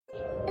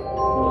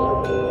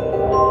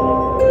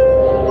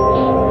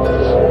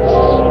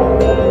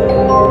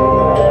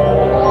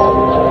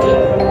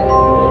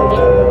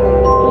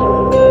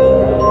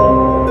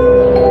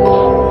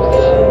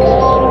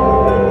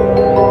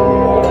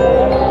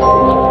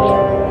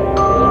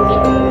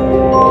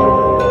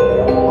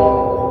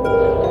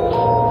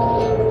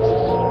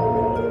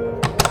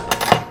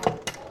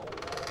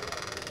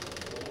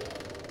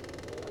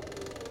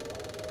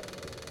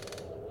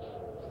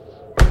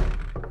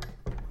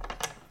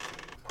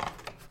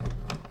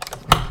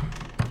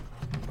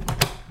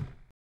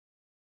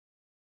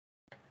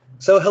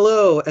So,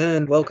 hello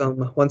and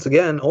welcome once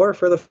again, or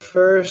for the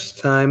first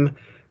time,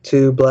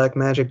 to Black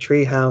Magic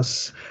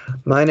Treehouse.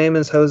 My name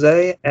is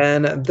Jose,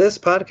 and this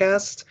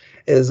podcast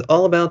is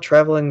all about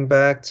traveling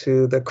back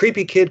to the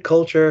creepy kid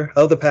culture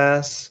of the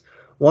past,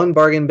 one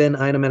bargain bin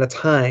item at a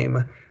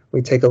time.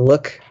 We take a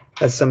look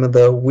at some of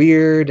the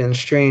weird and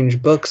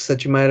strange books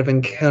that you might have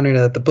encountered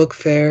at the book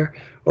fair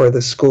or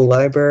the school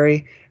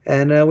library,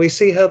 and we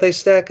see how they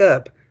stack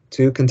up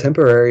to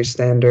contemporary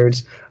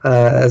standards.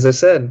 As I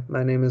said,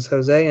 my name is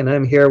Jose, and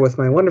I'm here with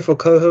my wonderful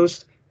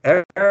co-host,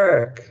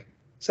 Eric.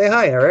 Say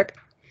hi, Eric.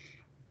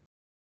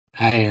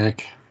 Hi,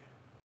 Eric.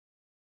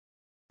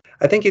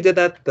 I think you did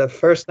that the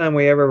first time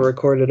we ever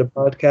recorded a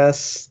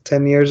podcast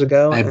 10 years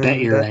ago. I bet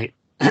you're right.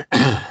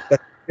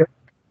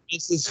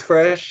 This is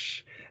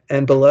fresh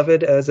and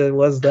beloved as it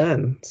was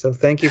then. So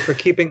thank you for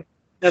keeping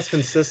us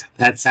consistent.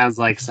 That sounds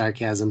like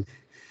sarcasm.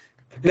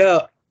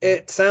 No,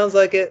 it sounds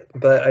like it,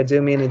 but I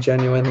do mean it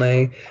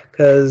genuinely,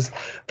 because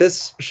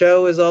this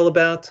show is all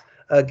about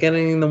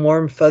getting the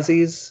warm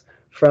fuzzies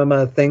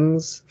from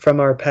things from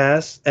our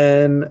past,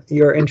 and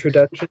your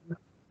introduction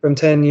from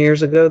 10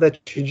 years ago that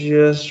you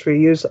just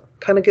reused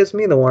kind of gives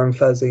me the warm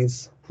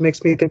fuzzies.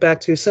 Makes me think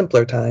back to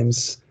simpler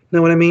times.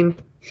 Know what I mean?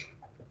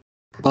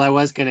 Well, I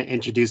was going to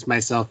introduce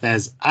myself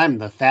as I'm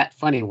the fat,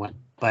 funny one,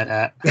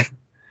 but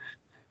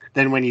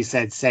then when you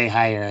said, say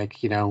hi, Eric,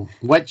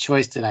 what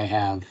choice did I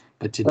have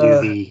but to do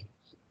the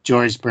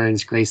George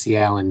Burns, Gracie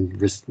Allen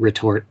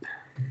retort?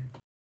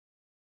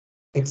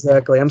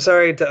 Exactly. I'm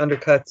sorry to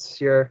undercut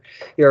your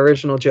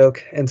original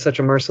joke in such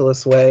a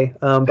merciless way,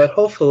 but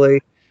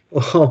hopefully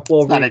we'll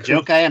it's not a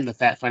joke. I am the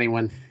fat, funny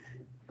one.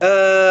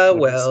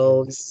 And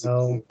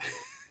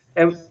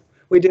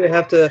we do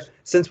have to,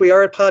 since we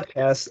are a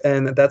podcast,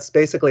 and that's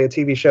basically a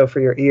TV show for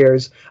your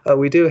ears,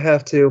 we do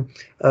have to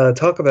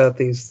talk about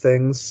these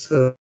things.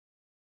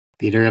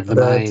 Theater of the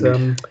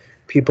mind.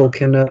 People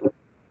can...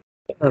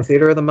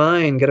 theater of the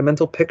mind, get a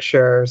mental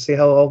picture, see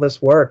how all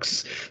this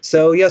works.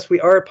 So yes,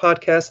 we are a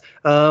podcast,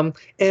 and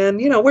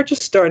we're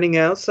just starting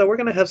out, so we're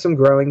going to have some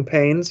growing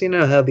pains. You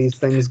know how these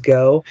things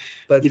go.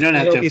 But you don't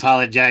have to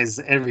apologize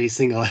every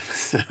single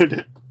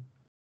episode.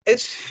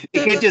 It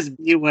could just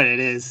be what it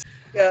is.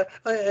 Yeah,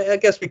 I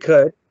guess we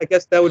could. I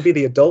guess that would be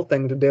the adult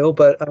thing to do,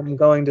 but I'm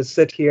going to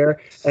sit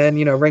here and,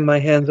 wring my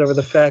hands over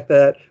the fact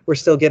that we're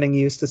still getting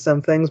used to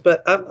some things,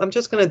 but I'm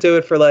just going to do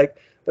it for like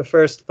the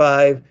first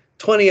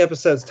 20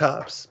 episodes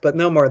tops, but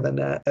no more than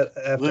that.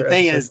 After the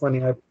thing is,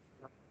 20,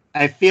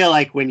 I feel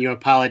like when you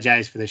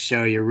apologize for the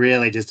show, you're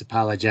really just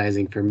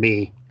apologizing for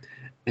me.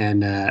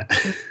 And No.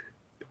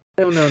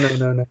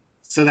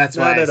 So that's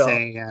why I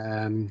say,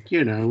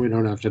 we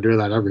don't have to do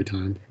that every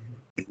time.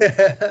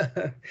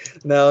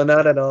 No,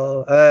 not at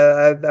all.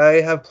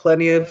 I have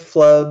plenty of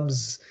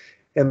flubs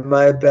in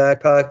my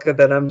back pocket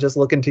that I'm just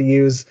looking to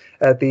use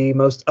at the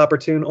most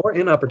opportune or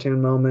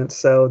inopportune moments.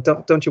 So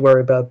don't you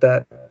worry about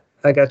that.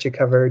 I got you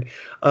covered.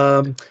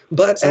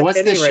 But so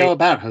what's this show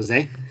about,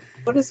 Jose?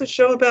 What is the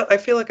show about? I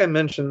feel like I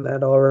mentioned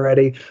that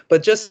already.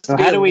 But just so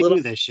how do we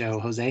do this show,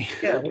 Jose?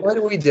 Yeah, why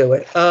do we do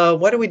it?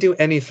 Why do we do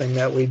anything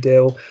that we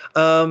do?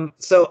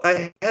 So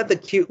I had the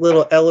cute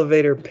little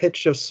elevator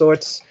pitch of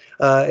sorts.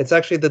 It's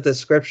actually the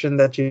description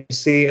that you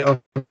see on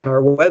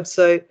our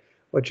website,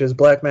 which is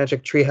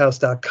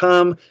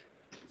blackmagictreehouse.com.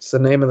 It's the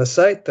name of the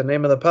site, the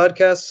name of the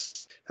podcast.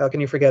 How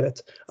can you forget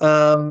it?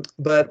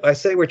 But I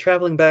say we're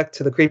traveling back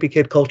to the creepy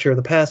kid culture of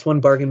the past,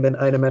 one bargain bin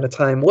item at a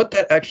time. What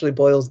that actually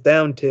boils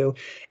down to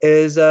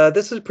is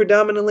this is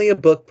predominantly a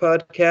book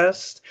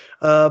podcast,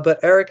 but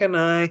Eric and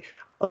I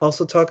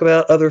also talk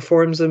about other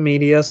forms of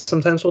media.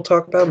 Sometimes we'll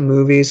talk about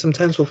movies.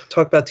 Sometimes we'll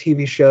talk about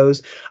TV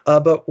shows.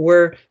 But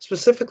we're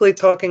specifically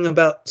talking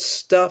about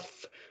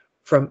stuff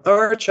from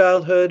our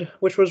childhood,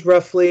 which was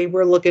roughly,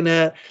 we're looking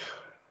at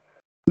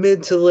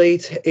mid to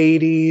late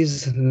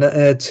 80s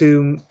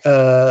to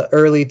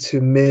early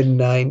to mid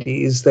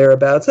 90s,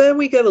 thereabouts. And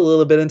we get a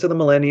little bit into the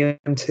millennium,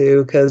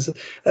 too, because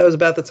that was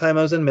about the time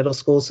I was in middle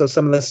school, so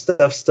some of the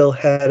stuff still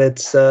had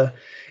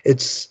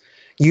its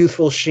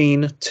youthful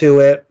sheen to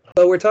it.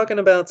 But we're talking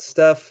about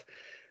stuff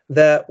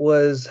that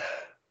was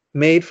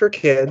made for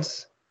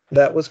kids,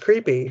 that was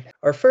creepy.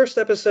 Our first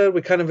episode,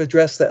 we kind of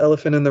addressed the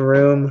elephant in the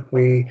room.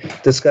 We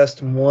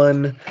discussed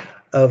one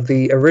of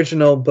the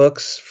original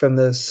books from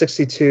the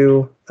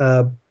 62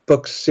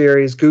 book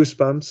series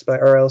Goosebumps by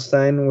R.L.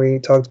 Stine. We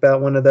talked about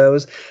one of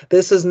those.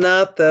 This is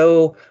not,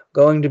 though,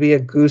 going to be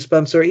a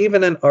Goosebumps or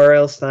even an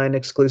R.L. Stine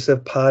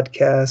exclusive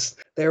podcast.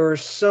 There were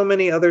so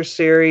many other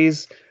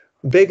series,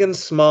 big and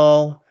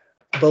small,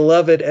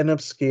 beloved and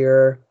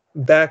obscure,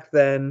 back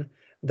then,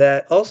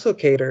 that also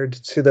catered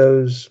to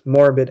those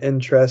morbid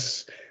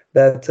interests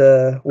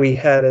that we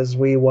had as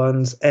wee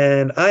ones,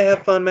 and I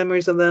have fond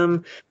memories of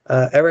them.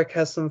 Eric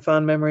has some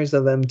fond memories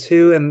of them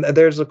too, and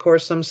there's of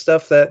course some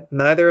stuff that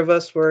neither of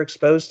us were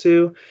exposed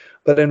to,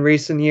 but in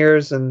recent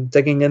years and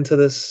digging into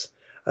this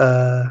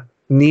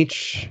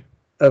niche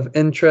of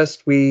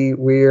interest, we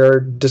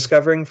are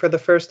discovering for the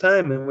first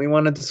time, and we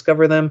want to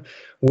discover them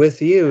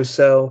with you.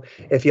 So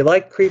if you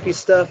like creepy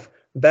stuff,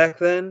 back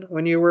then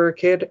when you were a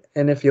kid.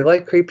 And if you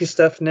like creepy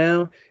stuff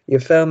now, you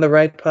found the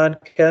right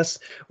podcast.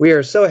 We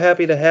are so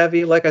happy to have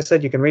you. Like I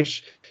said, you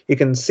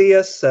can see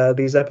us.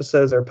 These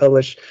episodes are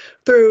published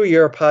through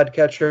your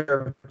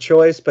podcatcher of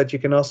choice, but you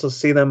can also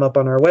see them up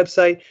on our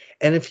website.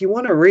 And if you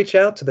want to reach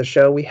out to the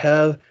show, we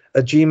have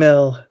a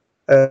Gmail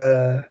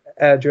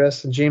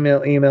address, a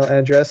Gmail email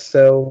address,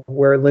 so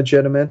we're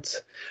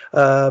legitimate.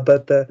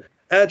 But the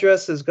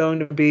address is going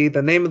to be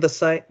the name of the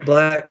site,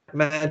 Black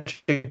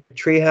Magic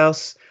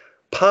Treehouse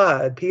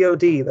Pod,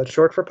 P-O-D, that's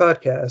short for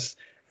podcast,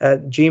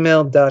 at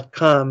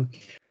gmail.com.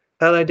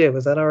 How'd I do?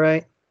 Was that all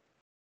right?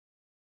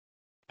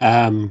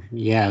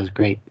 Yeah, it was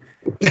great.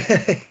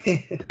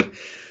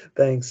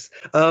 Thanks.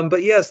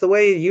 But yes, the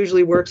way it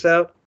usually works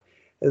out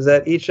is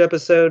that each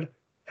episode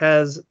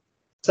has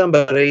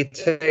somebody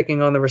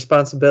taking on the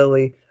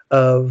responsibility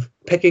of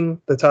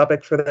picking the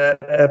topic for that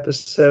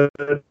episode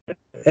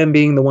and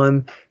being the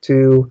one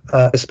to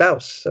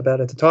espouse about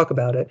it, to talk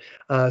about it.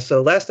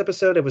 So last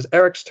episode, it was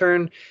Eric's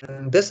turn.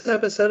 And this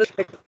episode is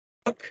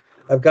book.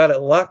 I've got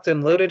it locked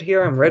and loaded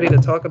here. I'm ready to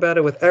talk about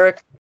it with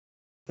Eric.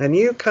 And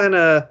you kind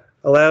of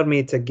allowed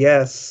me to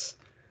guess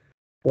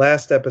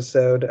last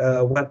episode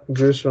what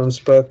Jerusalem's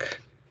book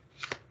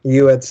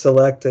you had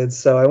selected.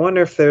 So I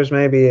wonder if there's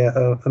maybe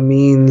a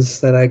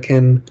means that I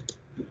can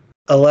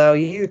allow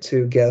you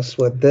to guess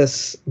what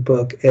this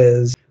book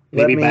is.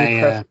 Maybe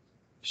by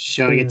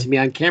showing it to me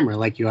on camera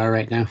like you are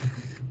right now.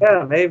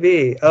 Yeah,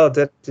 maybe. Oh,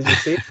 did you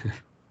see it?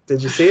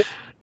 Did you see it?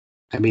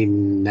 I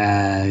mean,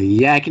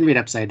 yeah, I can read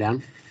upside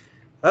down.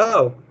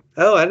 Oh,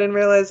 I didn't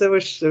realize it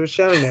was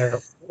showing there.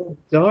 Oh,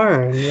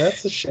 darn,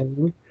 that's a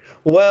shame.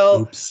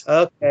 Well, oops.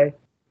 Okay.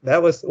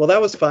 That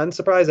was fun.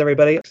 Surprise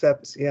everybody,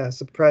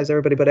 surprise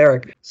everybody but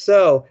Eric.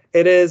 So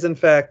it is, in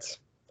fact,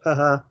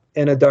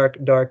 In a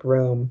Dark, Dark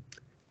Room.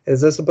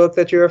 Is this a book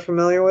that you are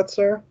familiar with,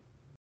 sir?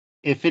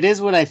 If it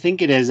is what I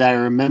think it is, I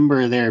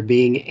remember there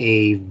being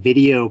a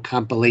video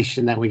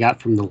compilation that we got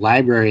from the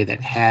library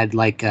that had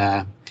like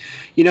the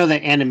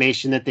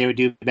animation that they would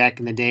do back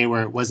in the day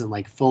where it wasn't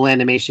like full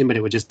animation, but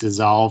it would just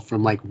dissolve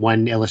from like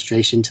one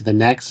illustration to the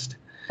next.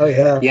 Oh,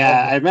 yeah.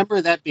 Yeah, I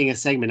remember that being a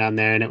segment on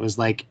there, and it was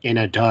like, in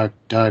a dark,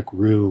 dark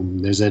room,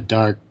 there's a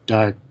dark,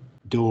 dark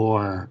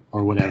door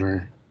or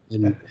whatever.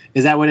 And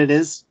is that what it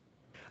is?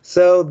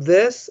 So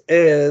this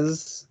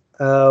is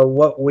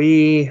what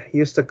we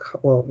used to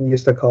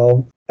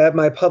call, at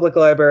my public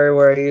library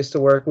where I used to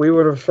work, we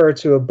would refer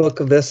to a book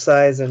of this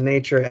size and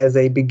nature as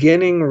a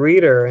beginning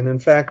reader. And in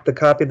fact, the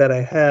copy that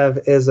I have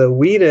is a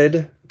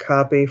weeded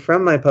copy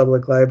from my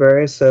public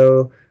library.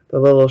 So the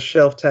little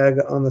shelf tag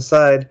on the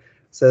side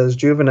says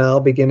juvenile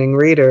beginning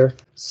reader.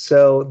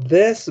 So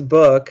this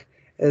book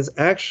is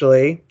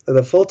actually,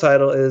 the full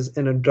title is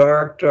In a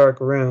Dark, Dark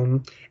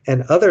Room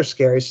and Other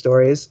Scary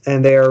Stories,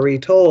 and they are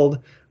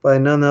retold by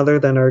none other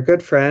than our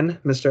good friend,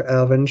 Mr.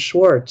 Alvin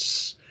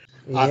Schwartz.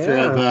 Author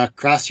of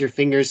Cross Your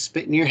Fingers,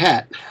 Spit in Your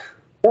Hat.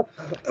 Yep.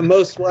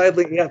 Most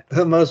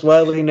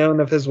widely known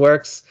of his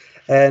works.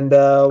 And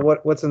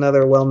what's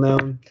another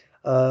well-known?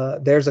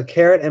 There's a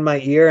Carrot in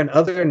My Ear and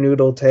Other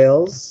Noodle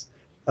Tales.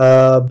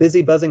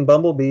 Busy Buzzing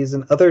Bumblebees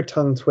and Other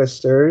Tongue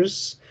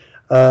Twisters.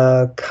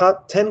 10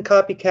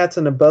 Copycats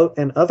in a Boat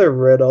and Other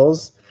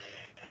Riddles.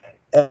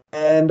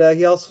 And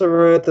he also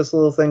wrote this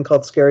little thing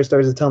called Scary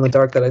Stories to Tell in the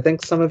Dark that I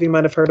think some of you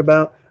might have heard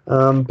about,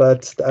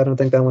 but I don't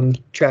think that one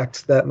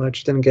tracked that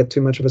much, didn't get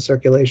too much of a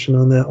circulation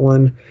on that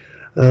one.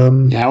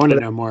 Yeah, I want to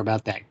know more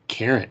about that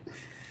carrot.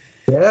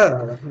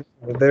 Yeah,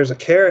 there's a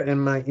carrot in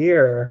my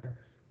ear.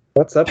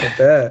 What's up with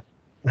that?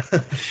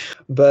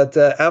 But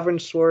Alvin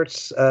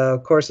Schwartz,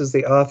 of course, is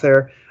the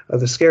author of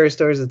the Scary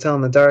Stories to Tell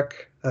in the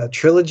Dark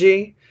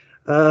trilogy,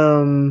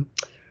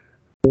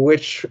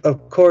 which,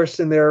 of course,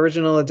 in their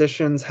original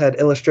editions had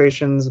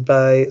illustrations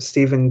by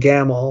Stephen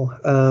Gamble.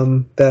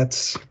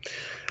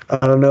 I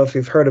don't know if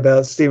you've heard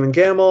about Stephen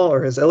Gamble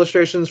or his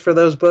illustrations for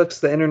those books.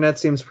 The internet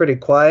seems pretty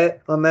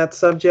quiet on that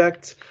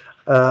subject.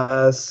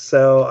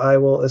 So I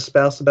will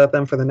espouse about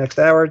them for the next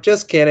hour.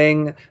 Just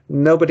kidding.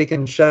 Nobody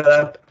can shut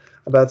up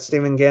about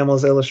Stephen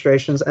Gamble's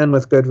illustrations, and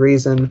with good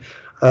reason.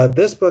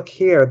 This book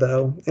here,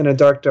 though, In a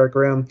Dark, Dark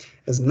Room,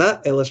 is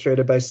not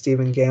illustrated by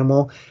Stephen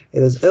Gamble.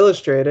 It is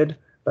illustrated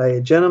by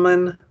a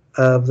gentleman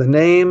of the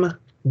name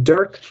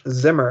Dirk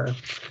Zimmer.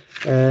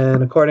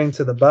 And according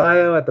to the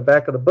bio at the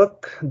back of the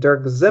book,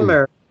 Dirk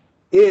Zimmer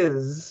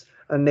is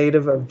a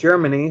native of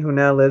Germany who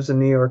now lives in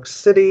New York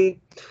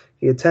City.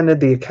 He attended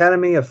the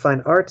Academy of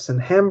Fine Arts in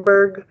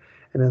Hamburg,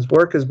 and his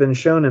work has been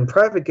shown in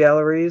private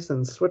galleries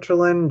in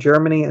Switzerland,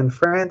 Germany, and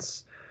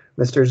France.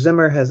 Mr.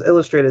 Zimmer has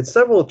illustrated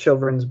several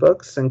children's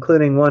books,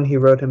 including one he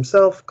wrote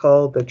himself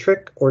called The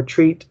Trick or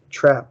Treat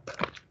Trap.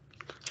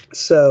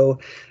 So,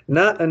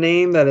 not a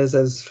name that is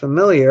as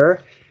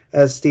familiar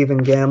as Stephen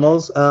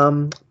Gamble's,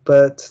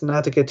 but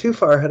not to get too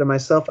far ahead of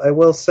myself, I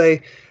will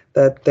say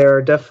that there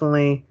are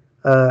definitely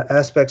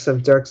aspects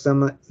of Dirk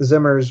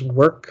Zimmer's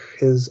work,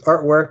 his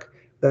artwork,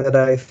 that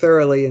I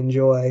thoroughly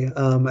enjoy.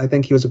 I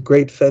think he was a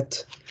great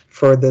fit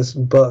for this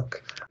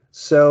book.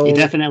 So he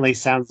definitely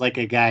sounds like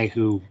a guy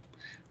who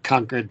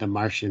conquered the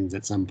Martians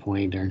at some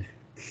point, or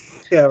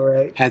Yeah,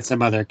 right. had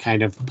some other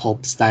kind of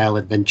pulp style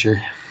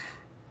adventure.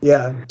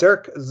 Yeah,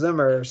 Dirk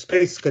Zimmer,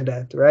 Space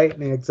Cadet, right?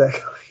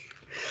 Exactly.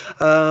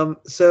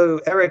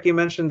 So, Eric, you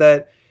mentioned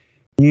that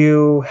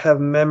you have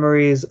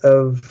memories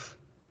of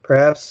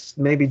perhaps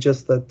maybe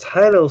just the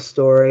title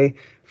story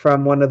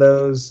from one of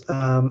those.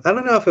 I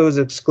don't know if it was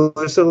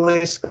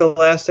exclusively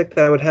Scholastic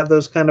that would have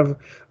those kind of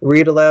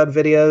read aloud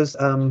videos.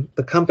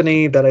 The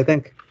company that I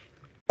don't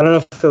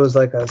know if it was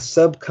like a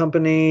sub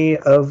company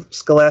of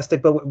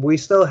Scholastic, but we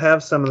still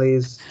have some of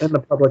these in the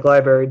public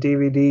library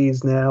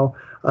DVDs now,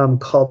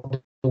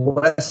 called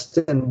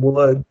Weston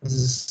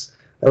Woods.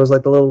 That was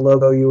like the little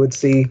logo you would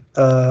see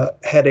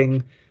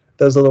heading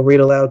those little read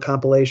aloud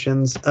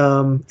compilations.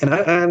 And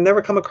I've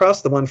never come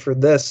across the one for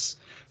this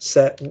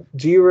set.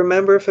 Do you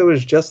remember if it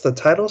was just the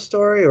title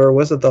story or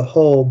was it the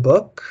whole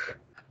book?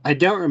 I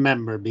don't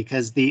remember,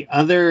 because the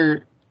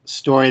other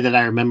story that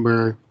I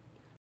remember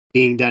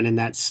being done in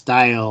that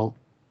style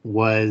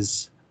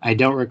was, I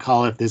don't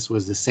recall if this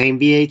was the same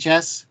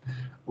VHS,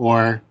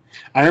 or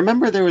I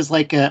remember there was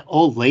like a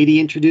old lady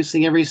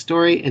introducing every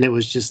story, and it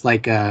was just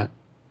like a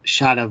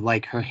shot of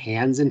like her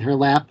hands in her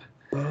lap.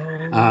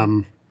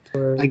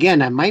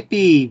 Again, I might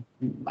be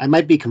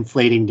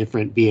conflating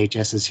different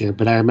VHSs here,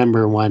 but I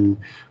remember one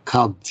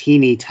called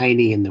Teeny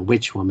Tiny and the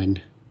Witch Woman.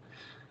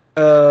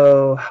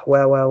 Oh,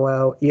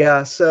 wow.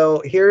 Yeah,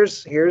 so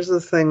here's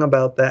the thing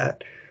about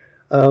that.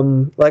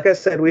 Like I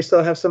said, we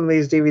still have some of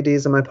these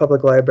DVDs in my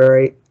public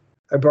library.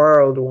 I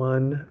borrowed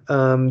one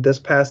this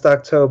past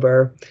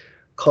October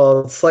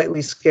called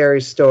Slightly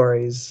Scary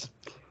Stories.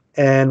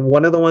 And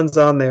one of the ones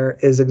on there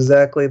is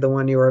exactly the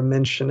one you were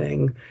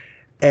mentioning.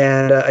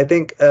 And I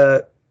think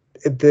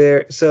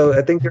there's some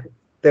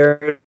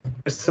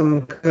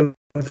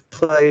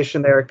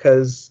conflation there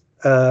because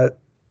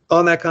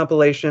on that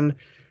compilation,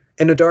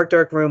 In a Dark,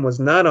 Dark Room was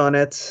not on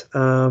it.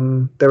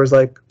 There was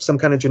like some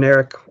kind of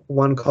generic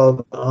one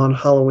called On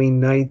Halloween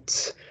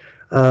Night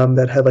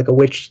that had like a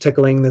witch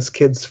tickling this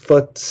kid's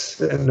foot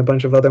and a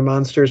bunch of other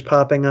monsters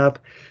popping up.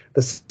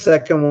 The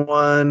second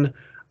one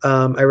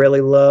I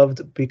really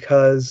loved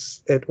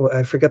because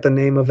I forget the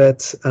name of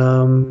it,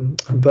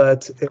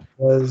 but it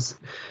was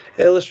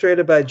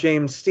illustrated by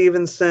James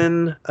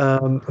Stevenson,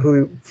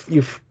 who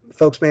you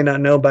folks may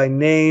not know by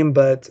name,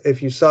 but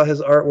if you saw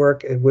his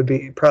artwork, it would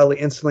be probably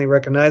instantly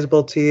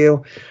recognizable to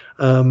you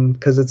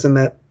because it's in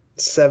that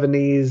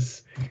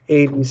 70s,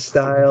 80s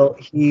style.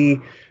 He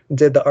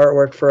did the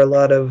artwork for a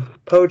lot of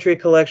poetry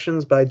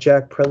collections by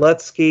Jack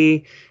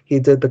Prelutsky. He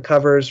did the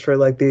covers for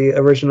like the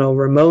original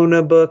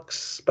Ramona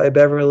books by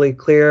Beverly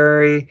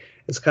Cleary.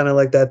 It's kind of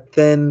like that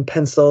thin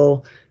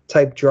pencil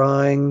type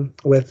drawing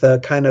with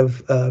kind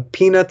of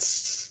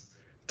peanuts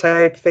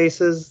type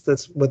faces.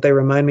 That's what they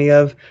remind me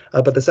of.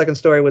 But the second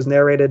story was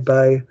narrated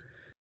by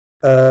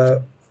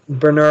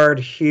Bernard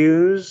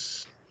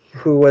Hughes,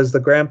 who was the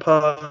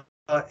grandpa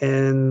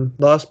in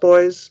Lost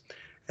Boys.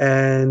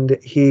 And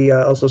he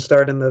also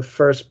starred in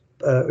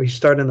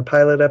the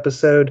pilot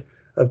episode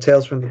of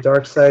Tales from the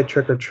Dark Side,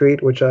 Trick or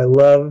Treat, which I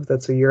love.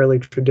 That's a yearly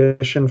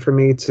tradition for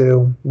me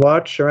to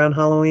watch around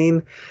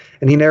Halloween.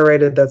 And he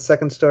narrated that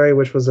second story,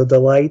 which was a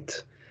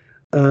delight.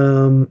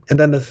 And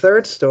then the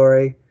third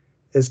story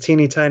is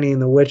Teeny Tiny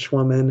and the Witch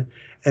Woman.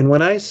 And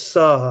when I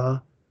saw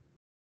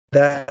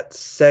that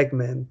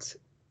segment,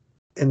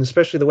 and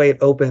especially the way it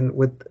opened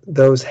with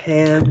those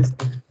hands,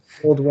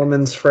 old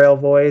woman's frail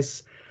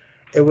voice,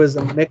 it was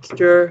a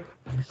mixture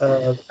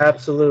of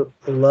absolute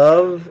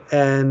love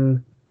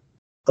and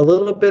a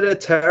little bit of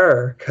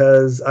terror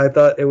because I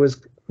thought it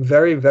was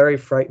very, very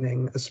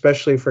frightening,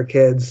 especially for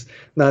kids.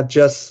 Not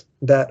just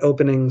that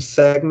opening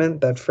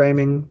segment, that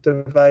framing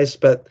device,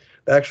 but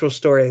the actual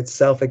story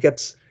itself. It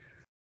gets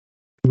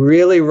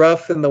really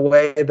rough in the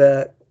way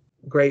that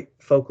great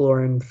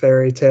folklore and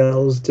fairy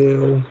tales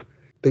do.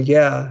 But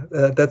yeah,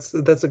 that's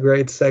a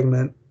great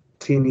segment,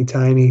 Teeny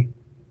Tiny.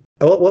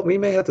 Well, we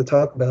may have to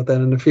talk about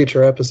that in a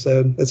future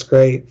episode. It's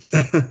great.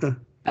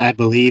 I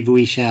believe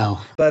we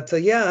shall. But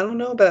yeah, I don't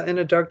know about In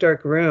a Dark,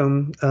 Dark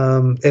Room.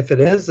 If it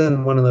is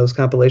in one of those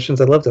compilations,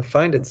 I'd love to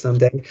find it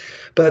someday.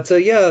 But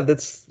yeah,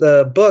 that's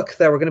the book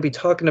that we're going to be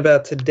talking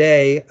about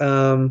today.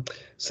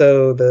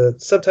 So the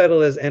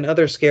subtitle is And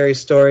Other Scary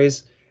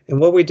Stories. And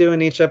what we do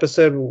in each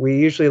episode, we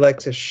usually like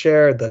to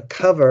share the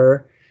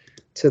cover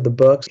to the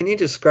book. Can you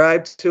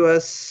describe to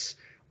us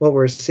what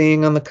we're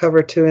seeing on the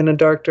cover to In a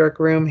Dark, Dark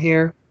Room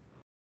here?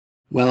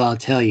 Well, I'll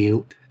tell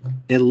you,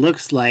 it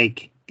looks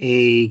like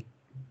a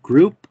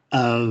group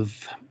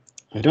of,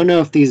 I don't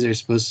know if these are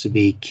supposed to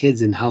be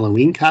kids in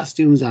Halloween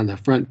costumes on the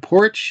front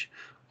porch,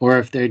 or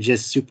if they're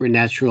just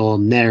supernatural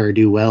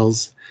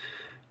ne'er-do-wells,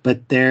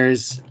 but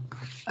there's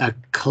a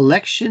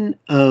collection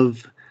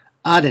of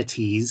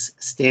oddities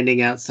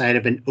standing outside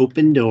of an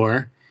open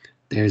door.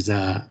 There's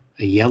a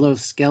yellow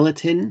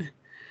skeleton,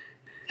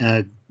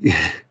 a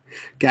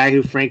guy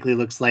who frankly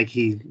looks like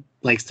he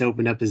likes to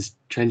open up his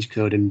trench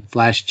coat and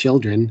flash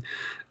children,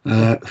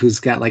 who's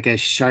got like a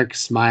shark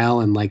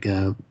smile and like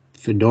a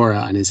fedora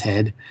on his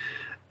head,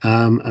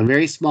 a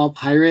very small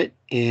pirate,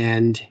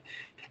 and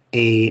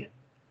a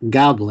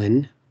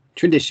goblin,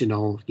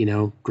 traditional,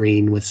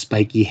 green with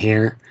spiky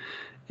hair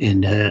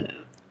and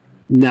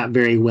not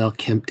very well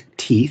kempt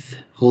teeth,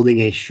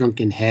 holding a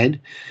shrunken head.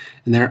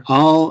 And they're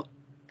all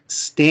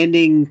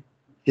standing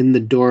in the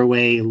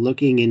doorway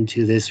looking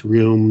into this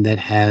room that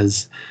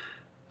has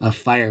a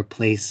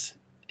fireplace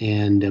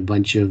and a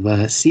bunch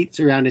of seats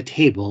around a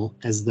table,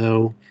 as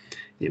though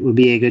it would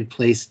be a good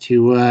place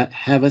to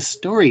have a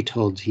story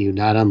told to you,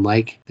 not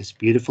unlike this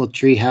beautiful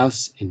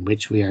treehouse in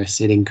which we are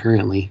sitting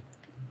currently.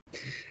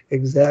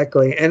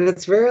 Exactly. And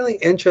it's really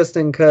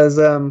interesting because,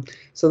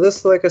 so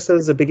this, like I said,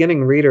 is a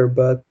beginning reader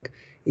book.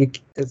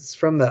 It's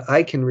from the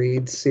I Can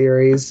Read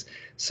series.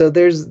 So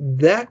there's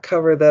that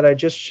cover that I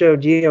just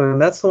showed you,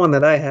 and that's the one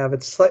that I have.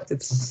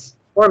 It's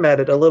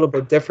formatted a little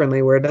bit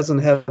differently, where it doesn't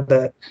have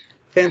that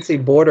fancy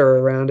border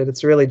around it.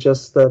 It's really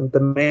just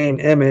the main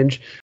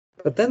image.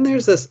 But then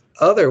there's this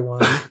other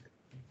one,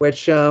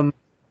 which I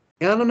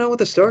don't know what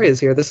the story is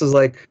here. This is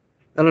like,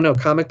 I don't know,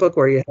 comic book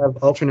where you have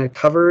alternate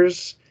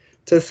covers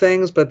to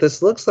things, but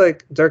this looks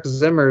like Dirk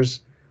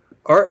Zimmer's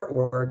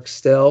artwork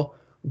still,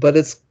 but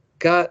it's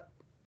got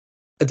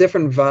a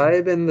different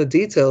vibe and the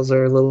details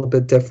are a little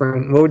bit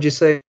different. What would you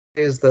say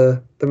is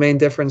the main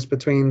difference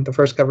between the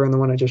first cover and the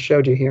one I just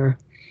showed you here?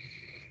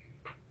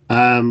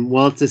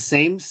 Well, it's the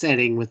same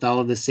setting with all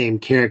of the same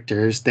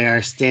characters. They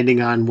are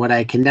standing on what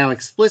I can now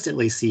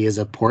explicitly see as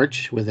a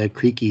porch with a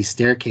creaky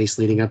staircase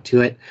leading up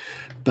to it.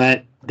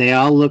 But they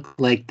all look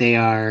like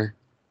they've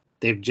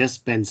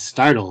just been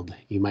startled,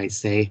 you might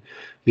say,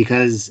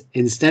 because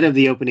instead of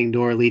the opening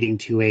door leading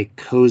to a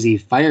cozy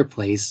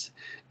fireplace,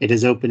 it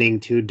is opening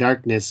to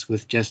darkness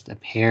with just a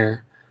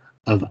pair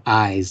of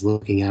eyes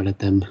looking out at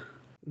them.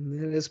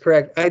 That is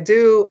correct. I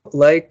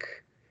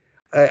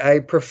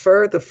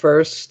prefer the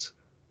first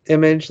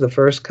image, the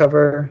first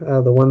cover,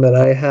 the one that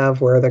I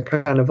have, where they're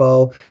kind of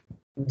all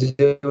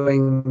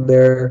doing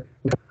their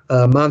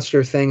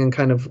monster thing and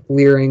kind of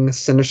leering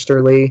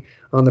sinisterly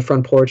on the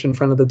front porch in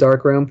front of the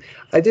dark room.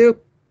 I do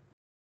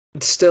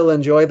still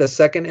enjoy the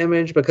second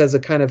image because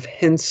it kind of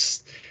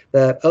hints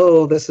that,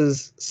 this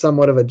is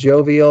somewhat of a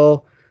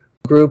jovial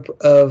group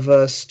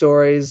of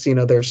stories.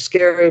 They're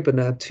scary, but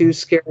not too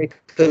scary.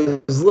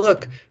 Because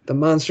look, the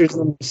monsters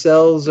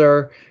themselves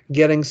are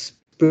getting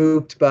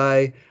spooked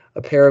by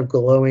a pair of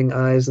glowing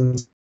eyes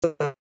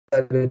inside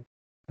a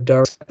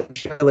dark.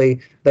 Surely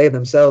they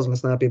themselves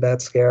must not be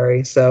that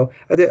scary. So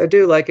I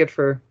do like it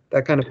for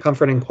that kind of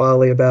comforting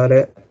quality about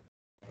it.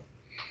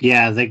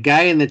 Yeah, the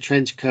guy in the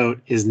trench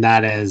coat is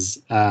not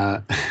as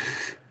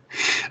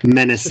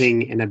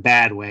menacing in a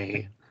bad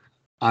way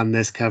on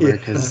this cover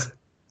because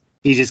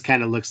he just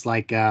kind of looks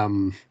like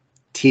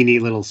teeny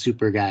little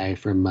super guy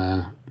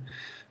from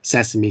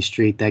Sesame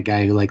Street, that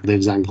guy who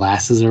lives on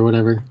glasses or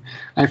whatever.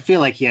 I feel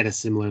like he had a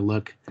similar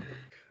look.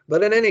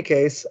 But in any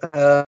case,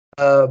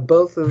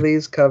 both of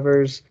these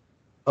covers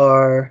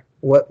are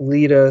what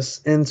lead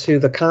us into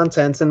the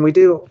contents, and we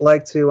do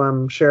like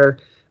to share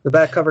the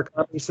back cover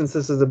copy. Since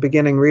this is a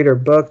beginning reader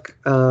book,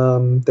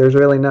 there's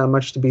really not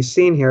much to be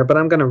seen here, but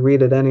I'm going to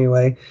read it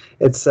anyway.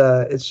 It's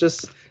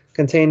just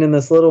contained in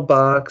this little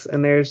box,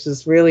 and there's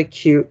this really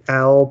cute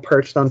owl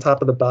perched on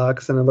top of the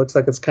box, and it looks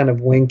like it's kind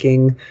of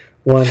winking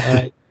one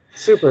eye.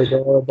 Super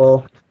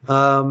adorable.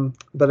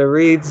 But it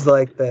reads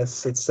like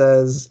this. It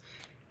says,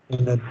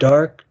 "In a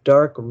dark,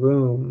 dark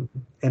room,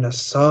 in a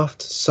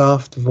soft,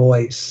 soft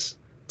voice,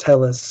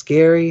 tell a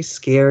scary,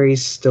 scary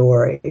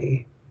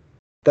story."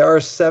 There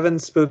are 7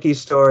 spooky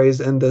stories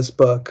in this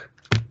book.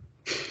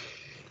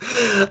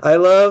 I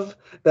love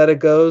that it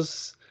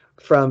goes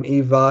from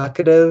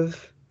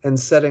evocative and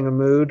setting a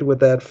mood with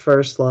that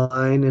first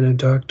line, "in a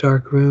dark,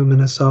 dark room,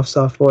 in a soft,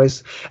 soft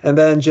voice," and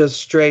then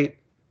just straight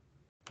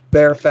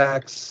bare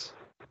facts.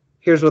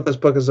 Here's what this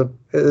book is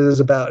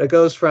about. It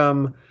goes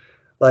from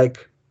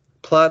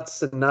plot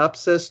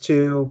synopsis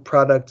to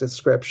product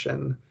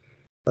description.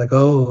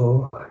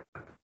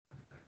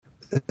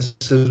 This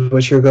is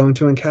what you're going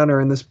to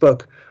encounter in this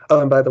book. Oh,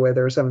 and by the way,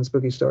 there are 7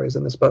 spooky stories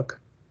in this book.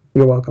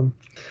 You're welcome.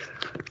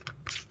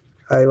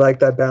 I like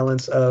that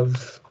balance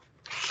of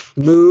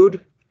mood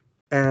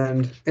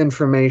and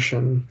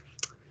information.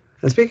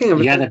 And speaking of,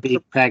 you gotta be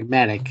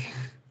pragmatic.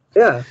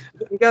 Yeah,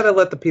 you gotta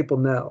let the people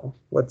know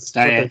what's.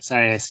 Sorry,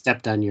 I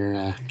stepped on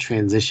your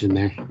transition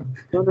there.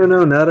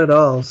 No, not at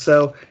all.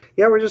 So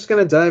yeah, we're just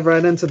gonna dive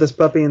right into this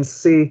puppy and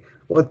see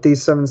what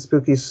these 7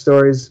 spooky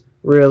stories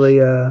really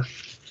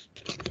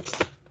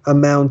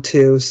amount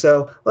to.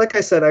 So, like I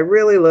said, I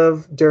really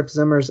love Dirk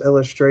Zimmer's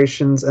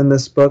illustrations in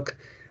this book.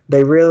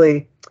 They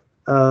really,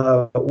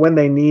 when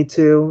they need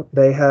to,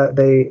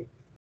 they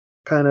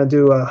kind of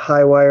do a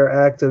high wire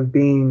act of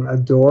being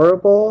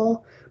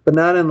adorable, but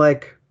not in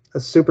a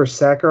super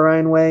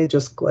saccharine way,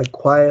 just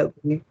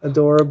quietly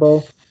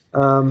adorable.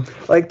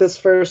 Like this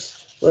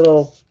first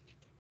little,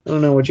 I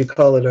don't know what you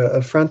call it,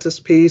 a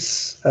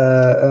frontispiece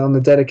on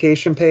the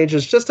dedication page.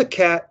 It's just a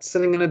cat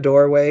sitting in a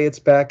doorway. Its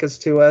back is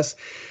to us.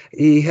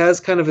 He has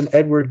kind of an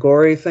Edward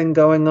Gorey thing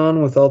going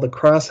on with all the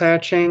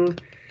cross-hatching.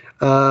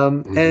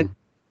 And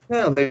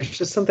there's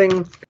just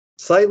something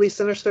slightly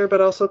sinister, but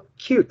also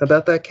cute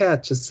about that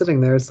cat just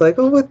sitting there. It's like,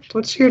 oh,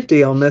 what's your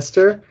deal,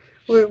 mister?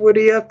 What are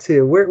you up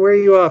to? Where are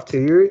you off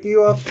to?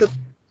 You off to the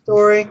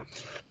story?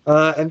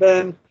 And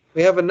then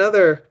we have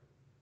another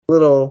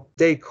little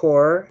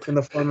decor in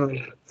the form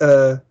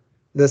of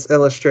this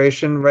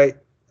illustration right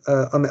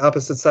on the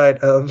opposite side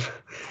of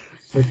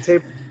the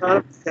table.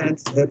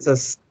 It's a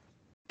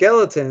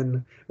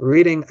skeleton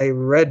reading a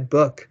red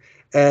book.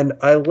 And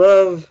I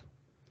love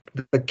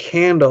the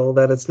candle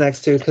that it's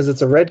next to because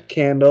it's a red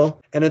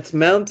candle and it's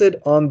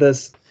mounted on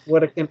this,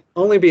 what it can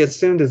only be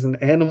assumed is an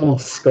animal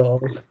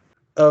skull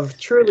of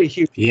truly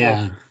huge.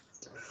 Yeah.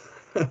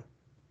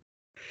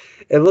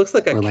 It looks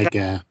like a or like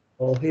cat.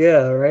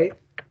 Yeah, right?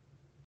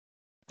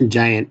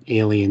 Giant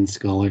alien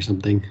skull or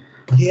something.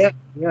 Yeah,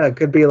 it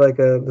could be like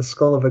the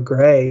skull of a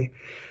gray.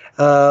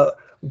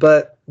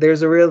 But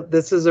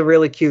this is a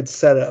really cute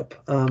setup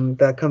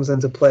that comes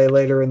into play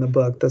later in the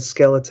book. The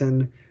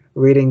skeleton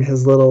reading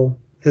his little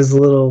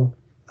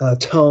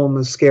tome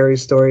of scary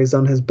stories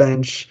on his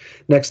bench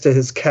next to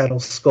his cattle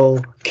skull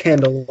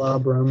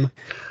candelabrum.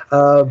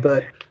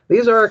 But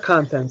these are our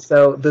contents.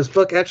 So this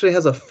book actually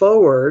has a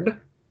foreword.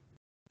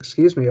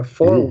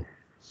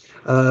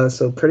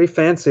 So pretty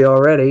fancy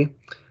already.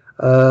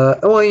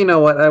 Well, you know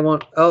what?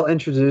 I'll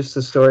introduce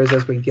the stories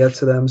as we get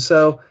to them.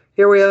 So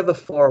here we have the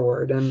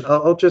foreword, and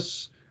I'll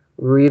just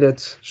read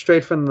it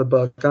straight from the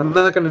book. I'm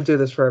not going to do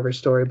this for every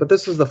story, but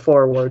this is the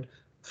foreword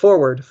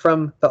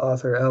from the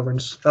author,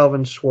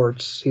 Alvin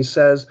Schwartz. He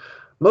says,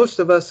 most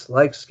of us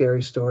like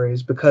scary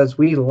stories because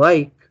we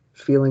like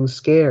feeling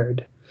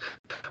scared.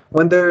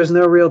 When there is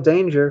no real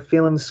danger,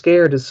 feeling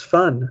scared is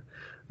fun.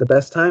 The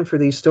best time for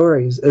these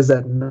stories is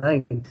at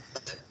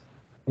night,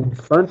 in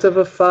front of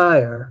a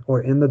fire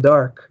or in the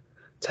dark.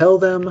 Tell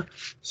them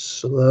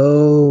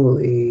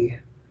slowly.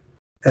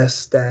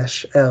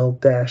 S-L-O-.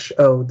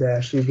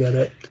 You get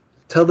it.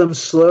 Tell them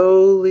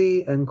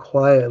slowly and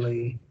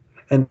quietly,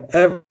 and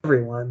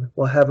everyone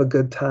will have a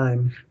good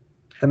time.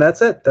 And that's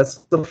it. That's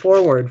the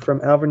foreword from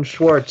Alvin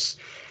Schwartz.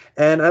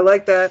 And I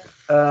like that.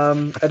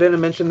 I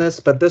didn't mention this,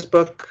 but this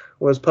book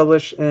was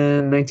published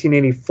in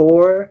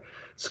 1984.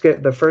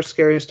 The first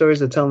Scary Stories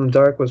to Tell in the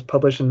Dark was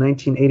published in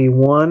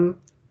 1981.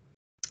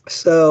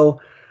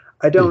 So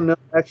I don't know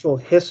the actual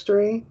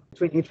history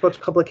between each book's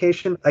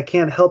publication. I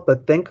can't help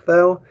but think,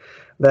 though,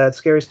 that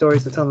Scary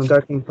Stories to Tell in the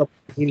Dark being published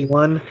in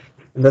 1981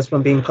 and this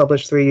one being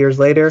published 3 years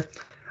later,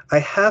 I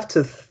have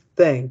to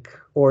think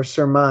or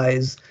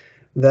surmise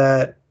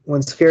that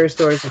when Scary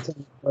Stories to Tell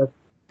in the Dark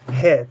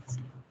hit,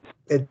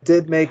 it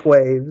did make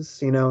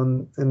waves, in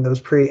those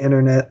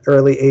pre-internet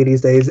early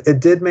 80s days. It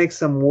did make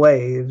some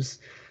waves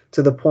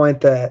to the point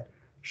that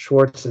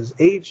Schwartz's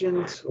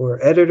agent or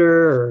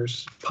editor or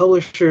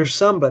publisher,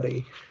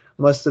 somebody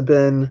must have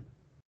been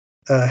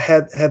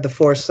had the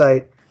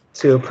foresight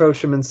to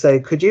approach him and say,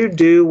 could you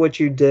do what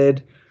you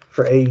did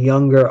for a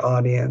younger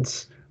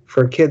audience,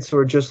 for kids who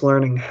are just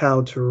learning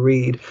how to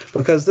read?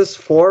 Because this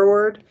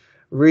foreword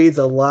reads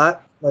a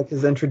lot like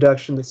his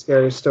introduction to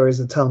Scary Stories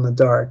to Tell in the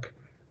Dark,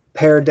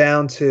 pared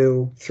down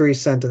to 3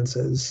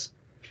 sentences.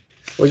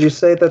 Would you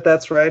say that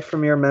that's right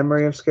from your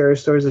memory of Scary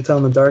Stories to Tell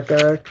in the Dark,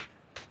 Eric?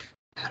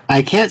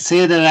 I can't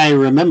say that I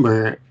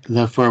remember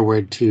the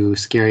foreword to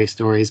Scary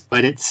Stories,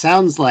 but it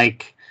sounds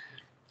like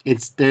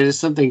there's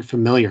something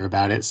familiar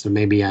about it, so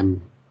maybe I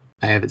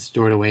have it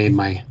stored away in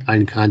my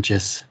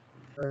unconscious.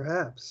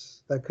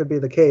 Perhaps. That could be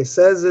the case.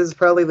 As is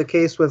probably the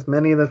case with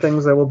many of the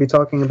things that we'll be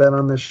talking about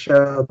on this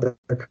show.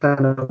 They're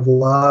kind of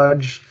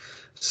lodged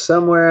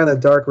somewhere in the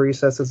dark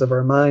recesses of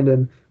our mind,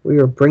 and we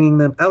are bringing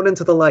them out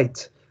into the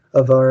light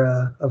of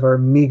our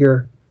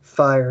meager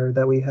fire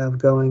that we have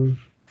going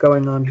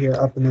on here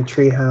up in the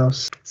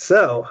treehouse.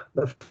 So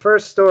the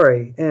first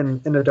story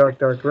in a dark,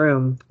 dark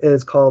room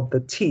is called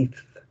The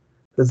Teeth.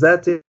 Does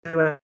that do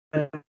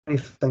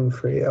anything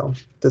for you?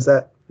 Does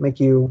that make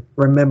you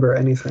remember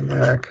anything,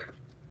 Eric?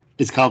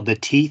 It's called The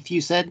Teeth, you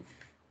said?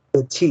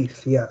 The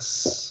Teeth,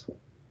 yes.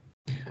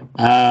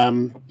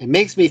 It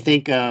makes me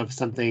think of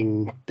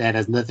something that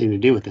has nothing to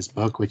do with this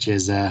book, which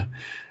is, I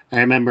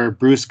remember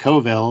Bruce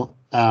Coville.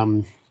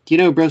 Do you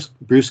know who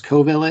Bruce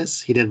Coville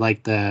is? He did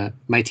like the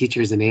My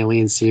Teacher's an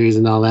Alien series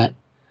and all that.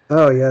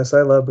 Oh, yes,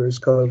 I love Bruce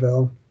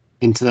Coville.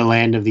 Into the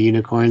Land of the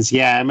Unicorns.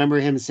 Yeah, I remember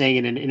him saying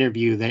in an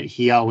interview that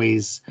he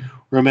always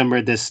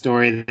remembered this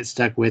story that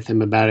stuck with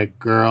him about a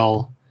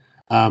girl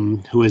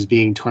who was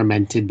being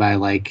tormented by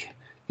like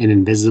an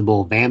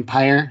invisible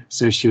vampire.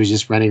 So she was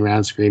just running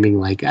around screaming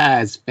like,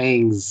 its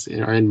fangs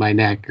are in my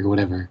neck or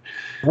whatever.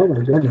 Oh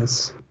my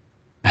goodness.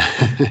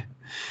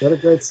 What a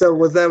great, so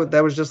was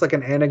that was just like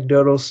an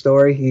anecdotal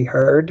story he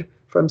heard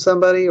from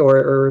somebody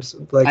or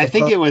like I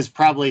think it was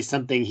probably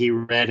something he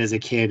read as a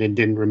kid and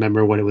didn't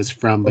remember what it was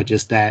from, but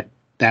just that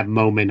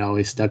moment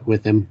always stuck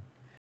with him.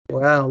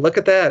 Wow, look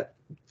at that.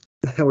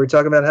 We're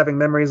talking about having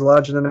memories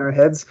lodged in our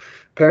heads.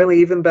 Apparently,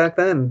 even back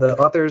then, the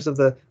authors of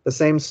the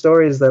same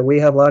stories that we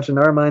have lodged in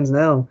our minds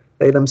now,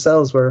 they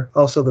themselves were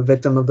also the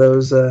victim of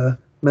those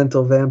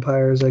mental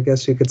vampires, I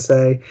guess you could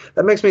say.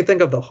 That makes me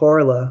think of The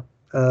Horla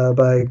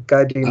by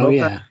Guy D. Maupassant. Oh,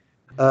 yeah.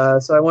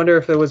 So I wonder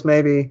if it was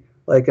maybe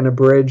like an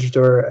abridged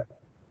or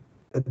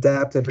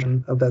adapted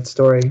version of that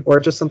story, or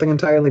just something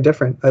entirely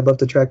different. I'd love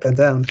to track that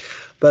down.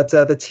 But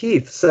the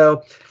teeth.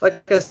 So,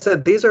 like I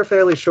said, these are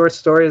fairly short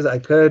stories. I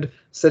could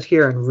sit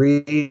here and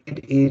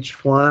read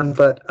each one,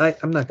 but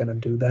I'm not going to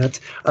do that.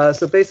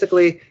 So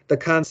basically, the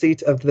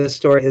conceit of this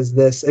story is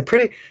this: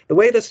 the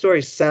way the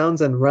story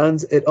sounds and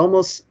runs, it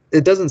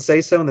doesn't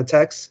say so in the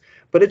text,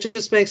 but it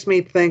just makes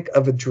me think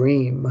of a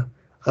dream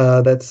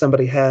that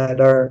somebody had.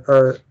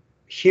 Our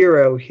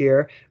hero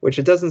here, which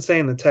it doesn't say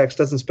in the text,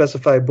 doesn't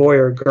specify boy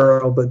or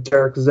girl, but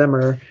Derek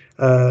Zimmer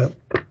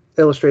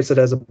illustrates it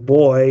as a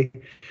boy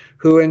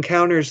who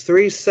encounters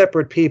three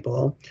separate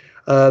people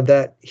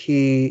that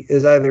he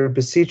is either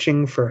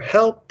beseeching for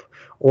help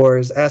or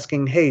is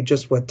asking, hey,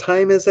 just what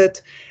time is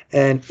it?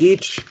 And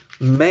each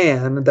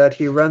man that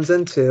he runs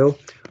into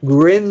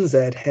grins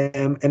at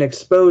him and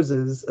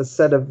exposes a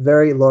set of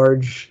very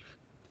large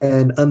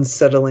and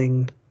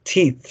unsettling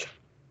teeth.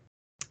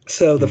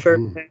 So the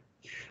first man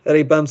that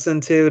he bumps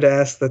into to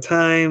ask the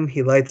time,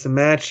 he lights a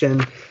match,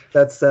 and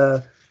that's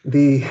the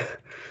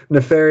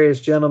nefarious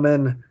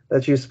gentleman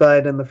that you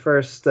spied in the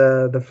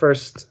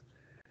first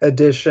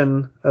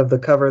edition of the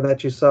cover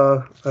that you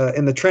saw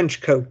in the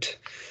trench coat,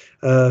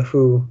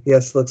 who,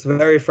 yes, looks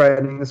very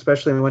frightening,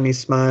 especially when he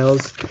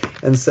smiles.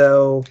 And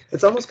so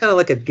it's almost kind of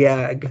like a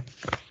gag,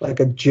 like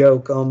a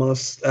joke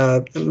almost,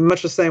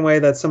 much the same way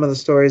that some of the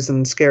stories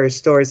and scary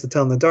stories to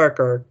tell in the dark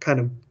are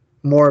kind of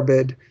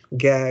morbid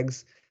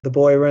gags. The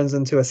boy runs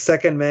into a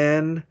second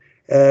man,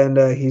 and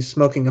he's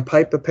smoking a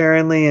pipe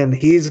apparently, and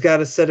he's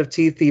got a set of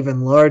teeth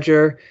even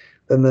larger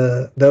than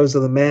those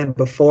of the man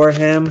before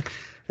him.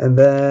 And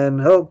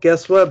then, oh,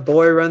 guess what?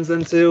 Boy runs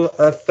into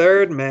a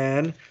third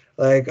man.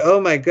 Like,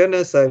 oh my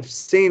goodness, I've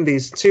seen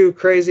these two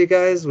crazy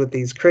guys with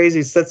these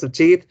crazy sets of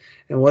teeth.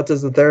 And what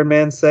does the third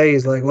man say?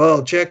 He's like,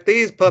 well, check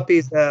these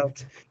puppies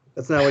out.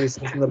 That's not what he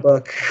says in the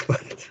book,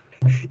 but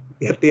you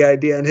get the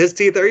idea. And his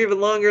teeth are even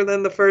longer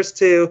than the first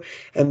two.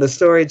 And the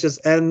story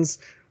just ends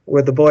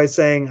with the boy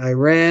saying, I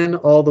ran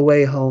all the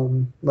way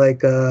home, like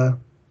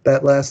that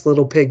last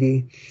little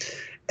piggy.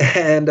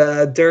 And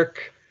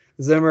Dirk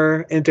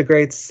Zimmer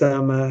integrates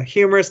some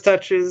humorous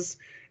touches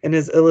in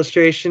his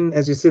illustration.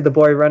 As you see the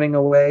boy running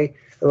away,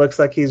 it looks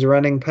like he's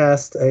running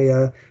past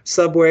a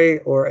subway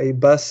or a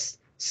bus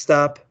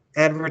stop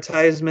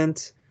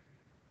advertisement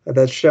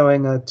that's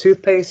showing a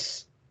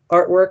toothpaste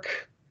artwork.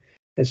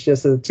 It's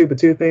just a tube of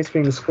toothpaste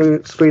being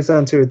squeezed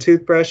onto a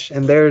toothbrush,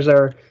 and there's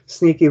our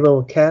sneaky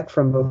little cat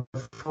from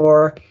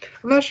before.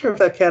 I'm not sure if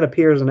that cat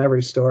appears in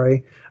every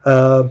story,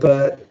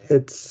 but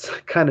it's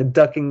kind of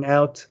ducking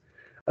out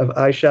of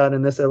eyeshot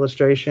in this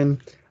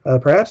illustration,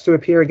 perhaps to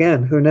appear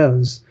again, who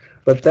knows.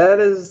 But that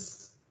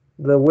is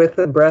the width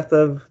and breadth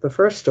of the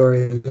first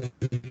story. The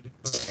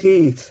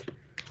teeth.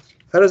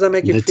 How does that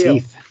make you feel?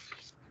 The teeth.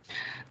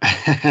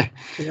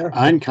 Yeah.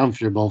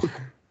 Uncomfortable.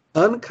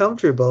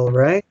 Uncomfortable,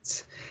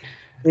 right?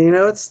 You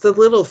know, it's the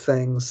little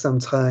things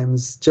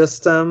sometimes.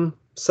 Just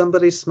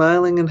somebody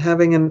smiling and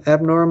having an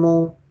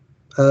abnormally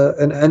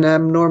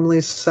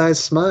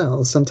sized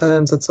smile.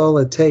 Sometimes that's all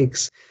it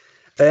takes.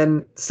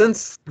 And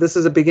since this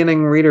is a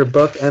beginning reader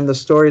book and the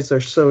stories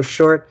are so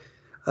short,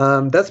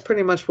 that's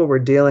pretty much what we're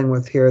dealing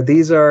with here.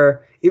 These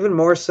are even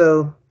more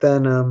so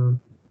than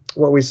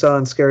what we saw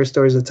in Scary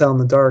Stories to Tell in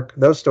the Dark.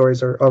 Those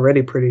stories are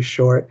already pretty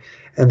short,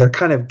 and they're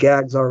kind of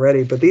gags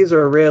already. But these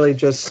are really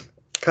just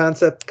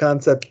concept,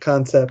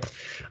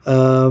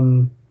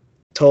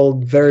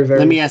 told very, very...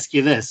 Let me ask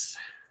you this.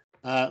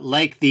 Are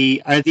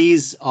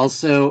these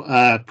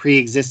also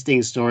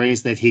pre-existing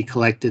stories that he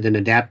collected and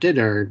adapted,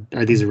 or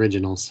are these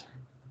originals?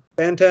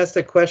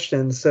 Fantastic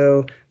question.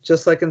 So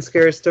just like in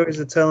Scary Stories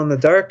to Tell in the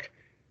Dark,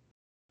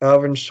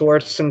 Alvin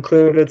Schwartz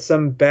included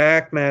some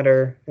back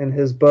matter in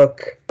his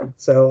book.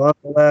 So on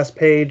the last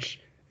page,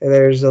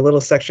 there's a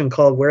little section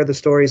called Where the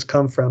Stories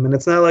Come From. And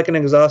it's not like an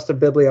exhaustive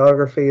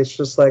bibliography. It's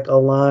just like a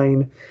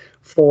line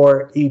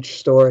for each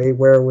story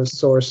where it was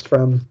sourced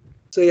from.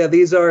 So yeah,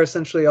 these are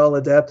essentially all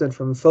adapted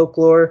from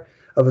folklore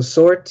of a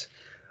sort,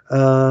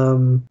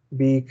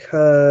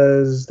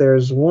 because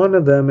there's one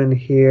of them in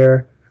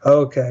here.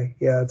 Okay,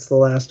 yeah, it's the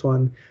last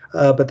one.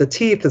 But the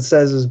teeth, it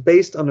says, is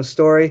based on a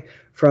story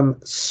from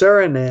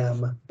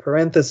Suriname,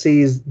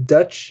 parentheses,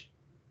 Dutch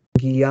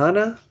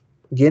Guiana,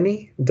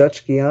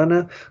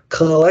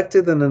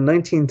 collected in the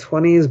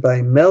 1920s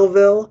by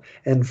Melville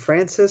and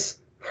Francis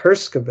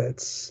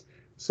Herskovitz.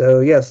 So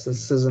yes,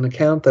 this is an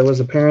account that was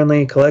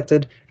apparently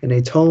collected in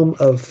a tome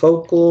of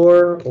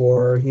folklore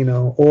or,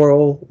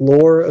 oral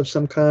lore of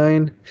some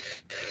kind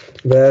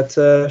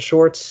that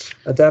Schwartz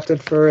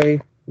adapted for a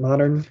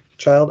modern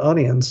child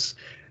audience.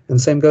 And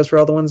same goes for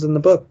all the ones in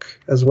the book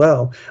as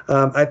well.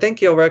 I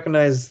think you'll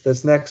recognize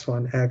this next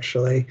one,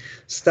 actually.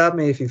 Stop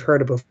me if you've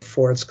heard it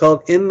before. It's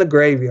called In the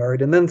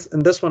Graveyard. And then in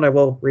this one I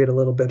will read a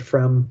little bit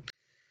from.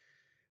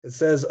 It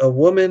says, a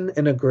woman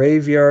in a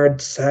graveyard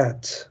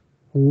sat.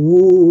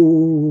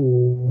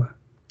 Ooh.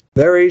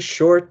 Very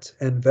short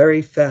and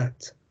very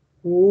fat.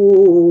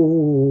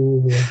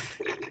 Ooh.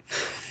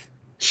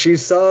 She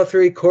saw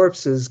three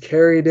corpses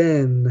carried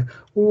in.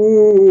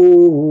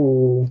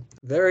 Ooh,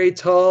 very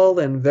tall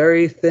and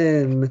very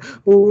thin.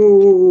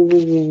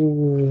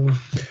 Ooh.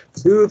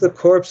 To the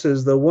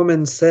corpses the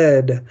woman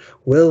said,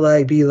 will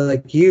I be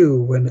like you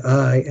when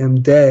I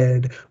am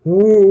dead?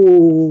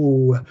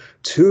 Ooh.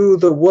 To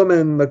the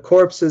woman the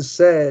corpses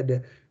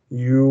said,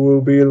 you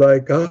will be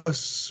like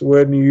us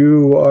when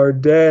you are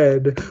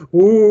dead.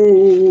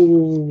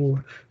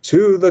 Ooh.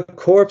 To the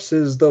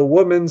corpses the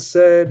woman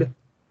said,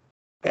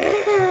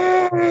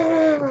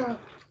 ah!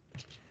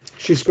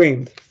 She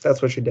screamed.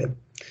 That's what she did.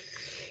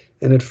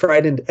 And it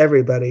frightened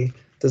everybody.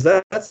 Does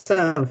that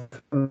sound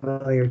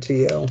familiar to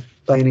you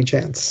by any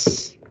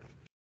chance?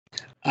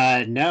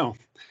 No.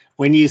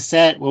 When you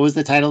said, what was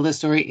the title of this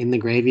story? In the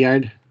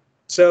Graveyard?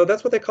 So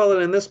that's what they call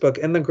it in this book,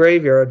 In the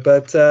Graveyard.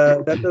 But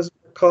that doesn't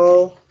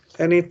recall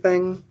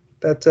anything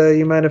that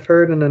you might have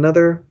heard in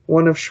another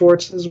one of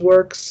Schwartz's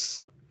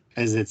works?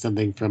 Is it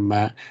something from...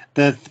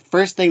 the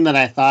first thing that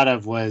I thought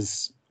of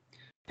was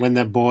when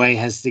the boy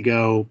has to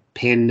go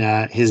pin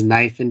his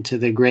knife into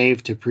the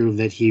grave to prove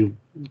that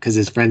because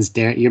his friends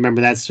dare. You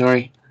remember that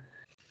story?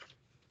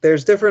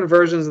 There's different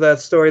versions of that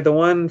story. The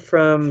one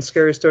from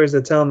Scary Stories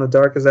to Tell in the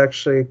Dark is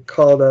actually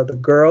called The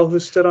Girl Who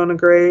Stood on a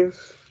Grave.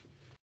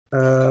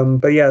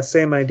 But yeah,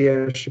 same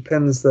idea. She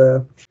pins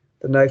the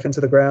knife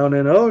into the ground,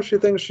 and she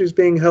thinks she's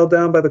being held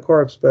down by the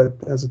corpse, but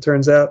as it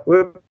turns out,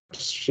 whoops,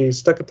 she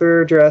stuck it through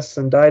her dress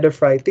and died of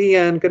fright. The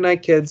end. Good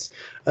night, kids.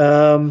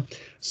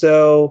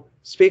 So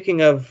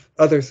speaking of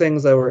other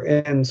things that were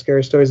in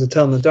Scary Stories to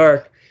Tell in the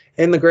Dark,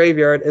 In the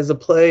Graveyard is a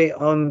play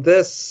on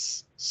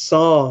this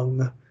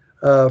song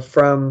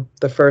from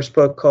the first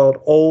book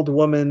called Old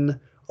Woman,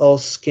 All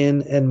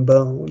Skin and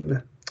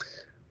Bone.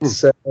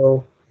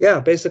 So, yeah,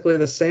 basically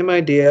the same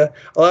idea.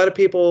 A lot of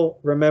people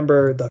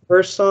remember the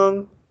first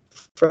song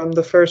from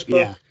the first book.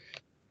 Yeah.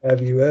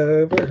 Have you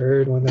ever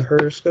heard When the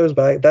Hearse Goes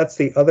By? That's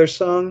the other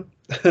song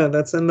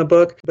that's in the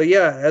book. But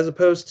yeah, as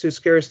opposed to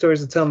Scary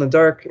Stories to Tell in the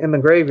Dark, In the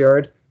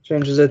Graveyard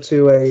changes it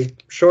to a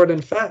short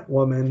and fat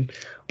woman,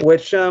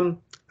 which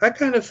I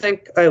kind of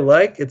think I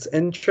like. It's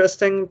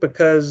interesting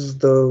because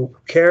the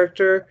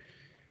character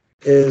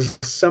is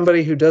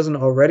somebody who doesn't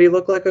already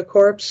look like a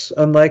corpse,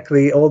 unlike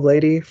the old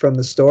lady from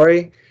the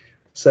story.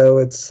 So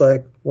it's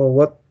like, well,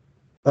 what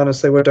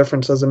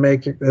difference does it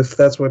make if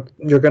that's what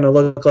you're going to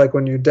look like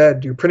when you're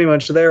dead? You're pretty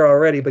much there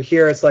already. But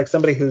here it's like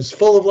somebody who's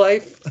full of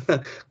life,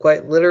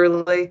 quite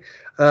literally.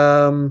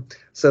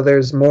 So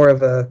there's more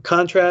of a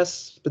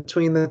contrast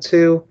between the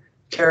two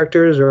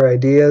characters or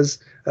ideas.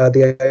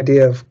 The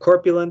idea of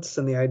corpulence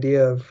and the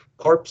idea of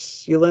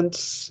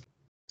corpulence.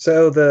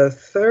 So the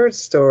third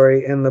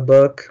story in the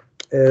book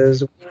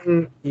is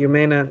one you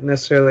may not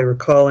necessarily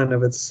recall in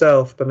of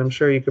itself, but I'm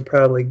sure you could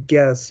probably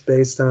guess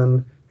based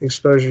on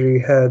exposure you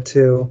had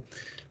to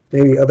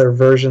maybe other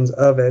versions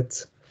of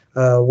it,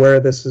 where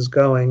this is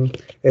going.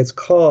 It's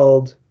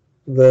called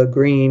The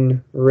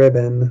Green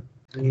Ribbon.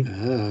 Oh.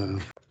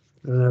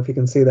 I don't know if you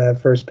can see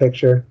that first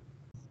picture.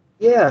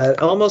 Yeah, it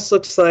almost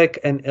looks like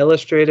an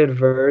illustrated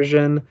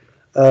version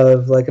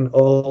of like an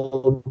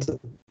old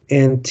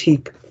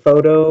antique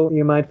photo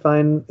you might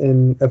find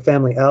in a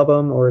family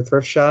album or a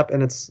thrift shop,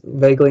 and it's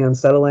vaguely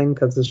unsettling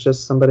because it's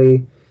just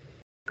somebody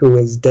who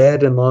is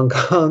dead and long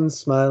gone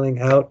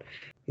smiling out,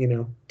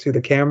 to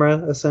the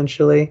camera,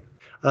 essentially.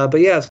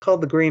 But yeah, it's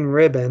called The Green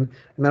Ribbon,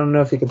 and I don't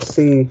know if you could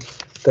see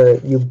the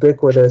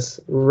ubiquitous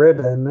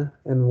ribbon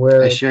and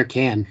where I sure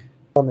can.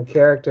 On the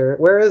character.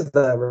 Where is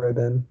that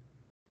ribbon?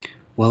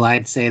 Well,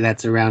 I'd say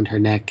that's around her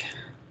neck.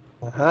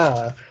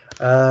 Aha.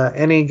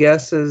 Any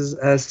guesses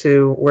as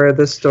to where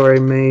this story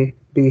may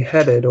be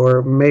headed,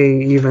 or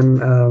may even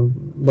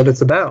what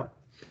it's about?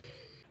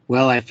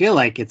 Well, I feel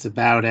like it's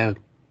about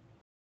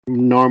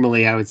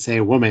normally I would say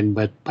a woman,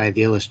 but by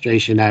the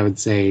illustration I would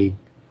say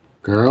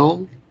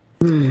girl,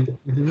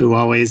 who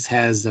always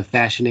has a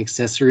fashion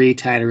accessory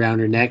tied around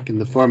her neck in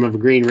the form of a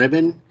green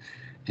ribbon,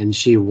 and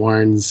she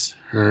warns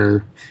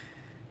her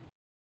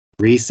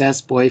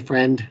recess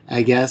boyfriend,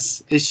 I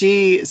guess. Is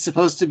she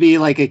supposed to be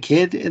like a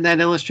kid in that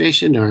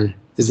illustration, or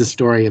is the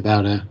story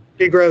about a...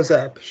 She grows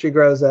up,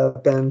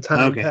 and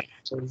time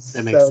passes.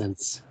 That makes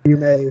sense.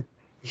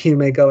 You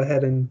may go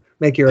ahead and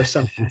make your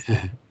assumptions.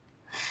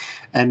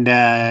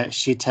 And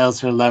she tells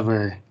her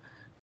lover,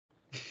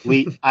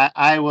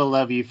 I will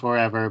love you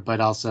forever, but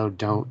also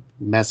don't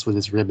mess with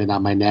this ribbon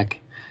on my neck.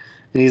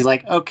 And he's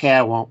like, okay,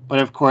 I won't. But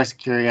of course,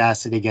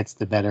 curiosity gets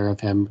the better of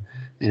him.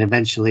 And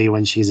eventually,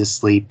 when she's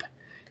asleep,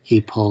 he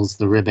pulls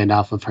the ribbon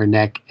off of her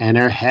neck, and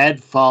her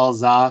head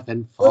falls off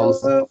and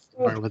falls to the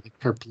floor with a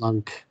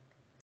kerplunk.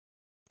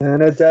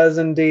 And it does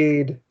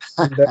indeed.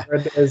 There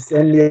it is.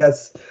 And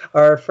yes,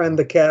 our friend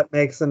the cat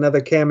makes another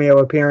cameo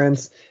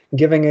appearance,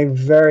 giving a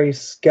very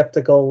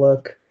skeptical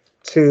look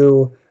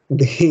to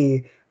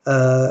the,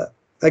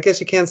 I guess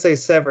you can't say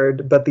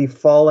severed, but the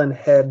fallen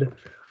head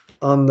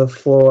on the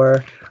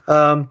floor.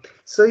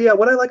 So yeah,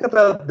 what I like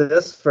about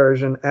this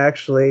version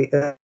actually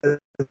is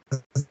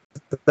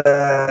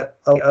that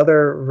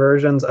other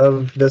versions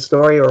of the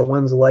story, or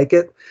ones like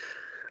it,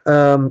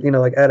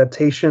 like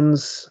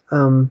adaptations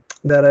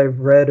that I've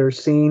read or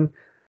seen,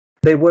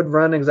 they would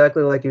run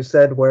exactly like you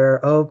said,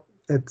 where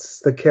it's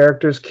the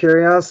character's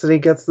curiosity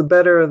gets the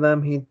better of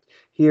them.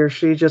 He or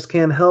she just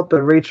can't help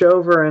but reach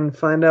over and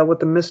find out what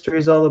the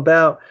mystery's all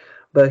about.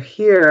 But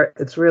here,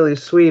 it's really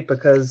sweet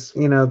because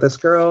this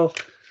girl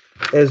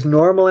is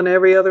normal in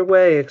every other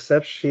way,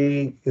 except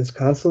she is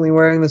constantly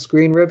wearing this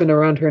green ribbon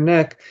around her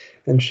neck,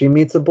 and she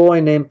meets a boy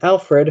named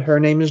Alfred. Her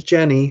name is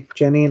Jenny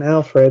and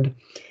Alfred,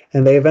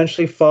 and they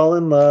eventually fall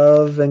in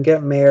love and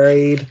get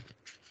married.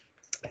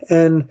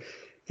 And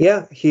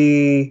yeah,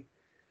 he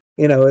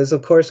is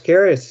of course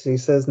curious. He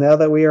says, now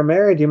that we are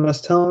married, you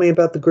must tell me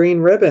about the green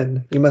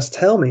ribbon. You must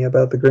tell me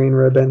about the green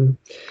ribbon.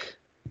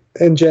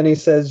 And Jenny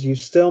says, you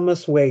still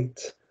must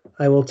wait.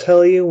 I will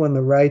tell you when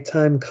the right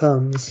time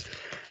comes.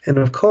 And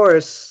of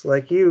course,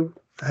 like you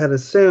had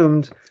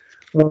assumed,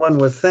 one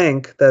would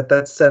think that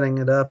that's setting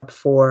it up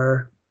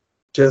for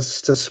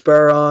just to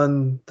spur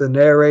on the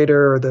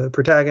narrator or the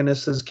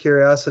protagonist's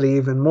curiosity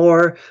even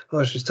more.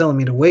 Oh, she's telling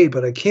me to wait,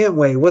 but I can't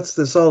wait. What's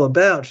this all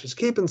about? She's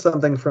keeping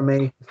something from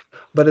me.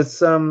 But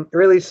it's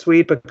really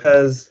sweet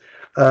because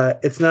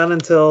it's not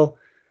until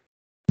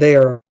they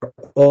are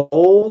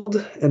old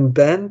and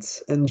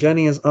bent and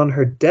Jenny is on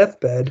her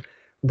deathbed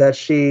that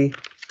she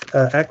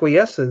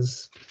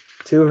acquiesces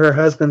to her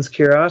husband's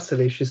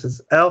curiosity. She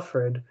says,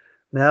 Alfred,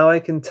 now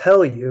I can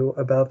tell you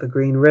about the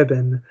green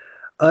ribbon.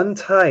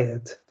 Untie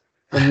it,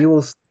 and you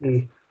will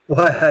see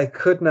why I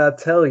could not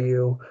tell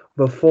you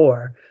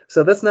before.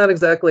 So that's not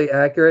exactly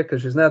accurate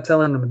because she's not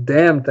telling him a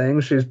damn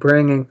thing. She's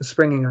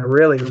springing a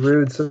really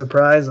rude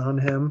surprise on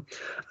him.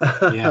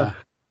 Yeah.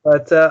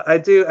 But I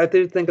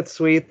do think it's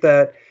sweet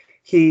that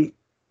he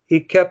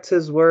kept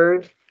his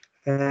word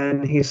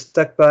and he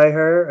stuck by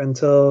her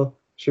until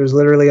she was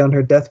literally on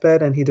her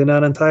deathbed, and he did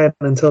not untie it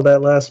until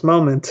that last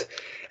moment.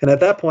 And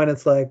at that point,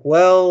 it's like,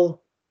 well,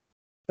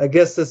 I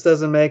guess this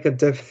doesn't make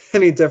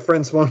any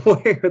difference one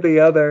way or the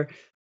other.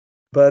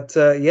 But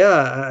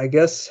yeah, I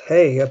guess,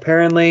 hey,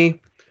 apparently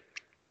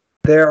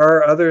there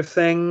are other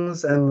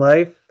things in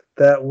life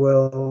that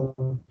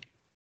will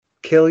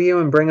kill you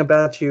and bring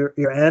about your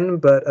end,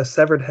 but a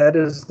severed head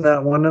is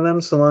not one of them,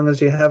 so long as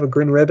you have a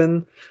green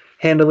ribbon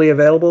handily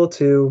available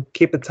to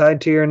keep it tied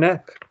to your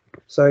neck.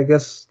 So I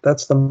guess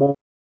that's the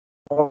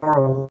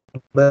moral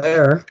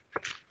there.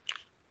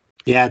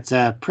 Yeah, it's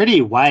a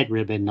pretty wide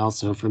ribbon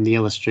also from the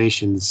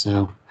illustrations,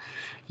 so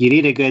you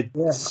need a good,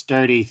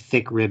 sturdy,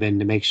 thick ribbon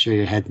to make sure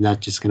your head's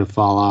not just going to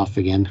fall off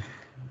again.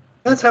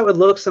 That's how it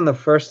looks in the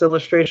first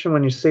illustration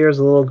when you see her as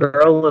a little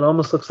girl. It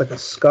almost looks like a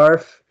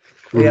scarf.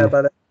 Mm-hmm. Yeah,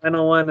 by the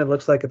final one, it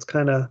looks like it's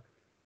kind of,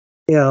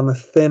 on the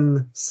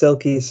thin,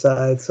 silky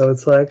side. So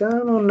it's like, I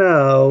don't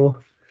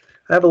know.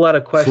 I have a lot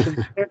of questions.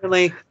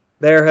 Apparently,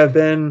 there have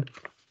been,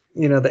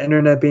 the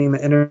internet being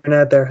the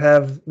internet, there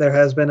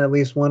has been at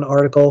least one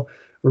article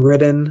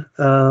written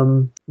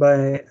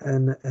by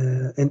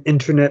an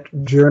internet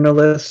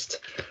journalist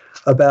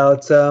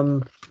about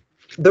the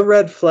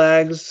red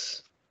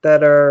flags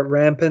that are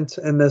rampant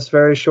in this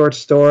very short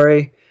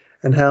story,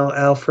 and how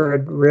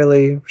Alfred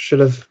really should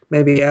have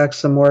maybe asked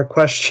some more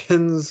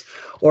questions,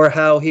 or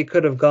how he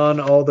could have gone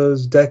all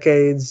those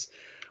decades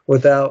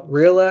without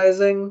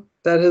realizing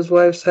that his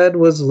wife's head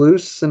was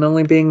loose and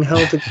only being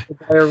held together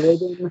by a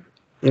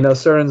ribbon.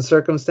 Certain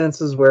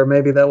circumstances where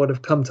maybe that would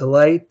have come to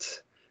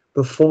light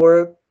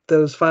before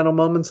those final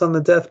moments on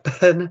the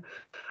deathbed.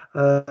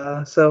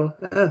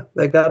 So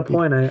they got a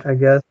point, I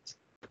guess.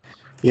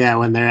 Yeah,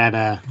 when they're at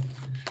a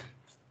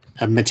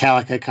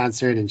Metallica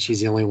concert and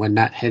she's the only one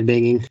not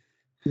headbanging.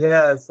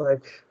 Yeah, it's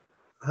like,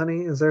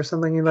 honey, is there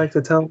something you'd like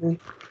to tell me?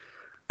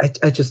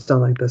 I just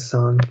don't like this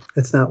song.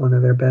 It's not one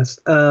of their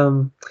best.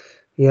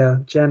 Yeah,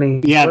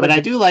 Jenny. Yeah, but I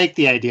do like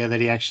the idea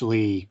that he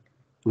actually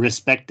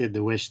respected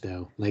the wish,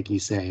 though. Like you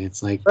say,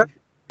 it's like,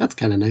 that's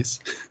kind of nice.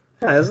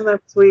 Yeah, isn't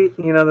that sweet?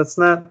 That's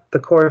not the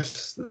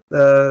course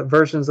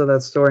versions of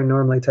that story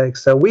normally take.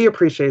 So we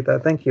appreciate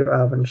that. Thank you,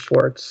 Alvin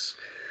Schwartz,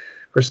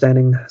 for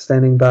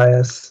standing by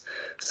us.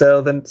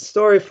 So the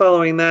story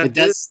following that,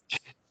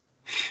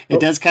 it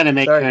does kind of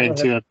make her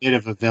into a bit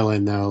of a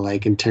villain, though,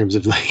 like in terms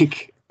of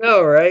like.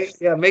 Oh, right.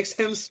 Yeah, makes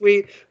him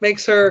sweet,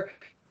 makes her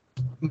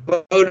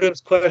motives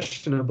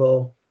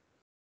questionable.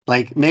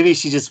 Like maybe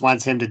she just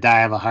wants him to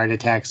die of a heart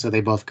attack, so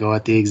they both go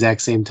at the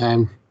exact same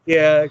time.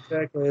 Yeah,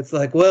 exactly. It's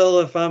like, well,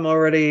 if I'm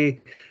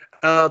already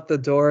out the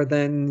door,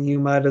 then you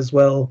might as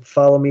well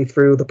follow me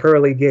through the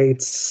pearly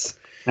gates.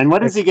 And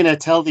what is he going to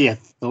tell the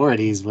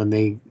authorities when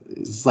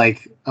it's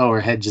like, oh,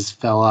 her head just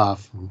fell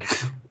off?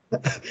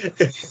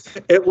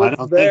 It was I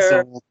don't there.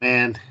 think so, old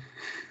man.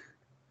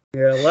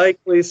 Yeah,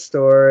 likely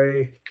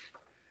story.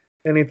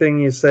 Anything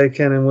you say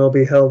can and will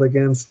be held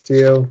against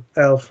you,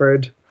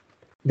 Alfred,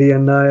 the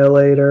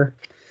Annihilator.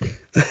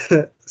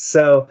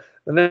 So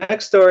the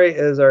next story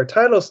is our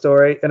title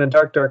story, In a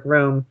Dark, Dark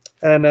Room.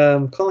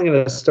 And calling it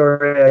a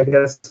story, I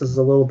guess, is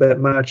a little bit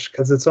much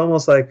because it's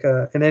almost like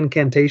an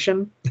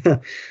incantation,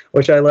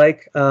 which I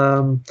like.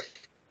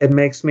 It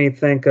makes me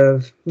think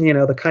of,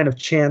 the kind of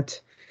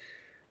chant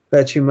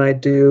that you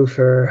might do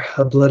for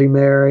a Bloody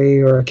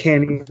Mary or a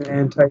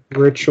Candyman type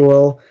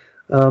ritual.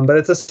 But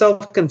it's a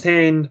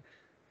self-contained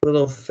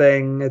little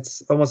thing.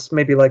 It's almost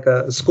maybe like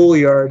a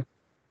schoolyard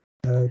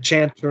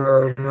chant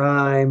or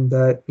rhyme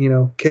that,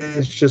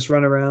 kids just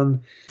run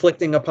around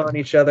inflicting upon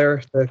each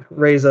other to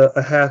raise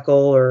a hackle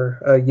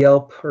or a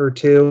yelp or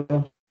two.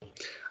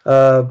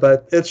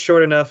 But it's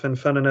short enough and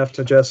fun enough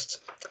to just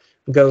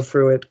go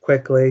through it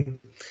quickly.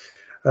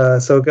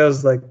 So it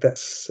goes like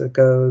this. It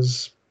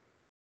goes,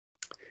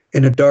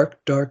 in a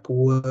dark, dark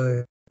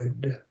wood,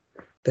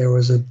 there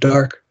was a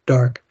dark,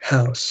 dark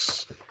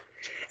house.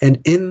 And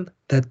in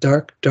that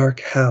dark, dark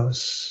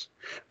house,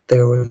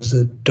 there was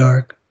a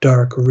dark,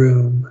 dark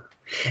room.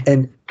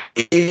 And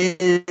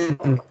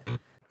in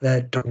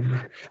that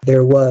room,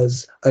 there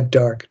was a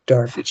dark,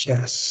 dark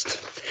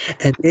chest.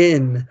 And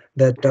in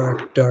that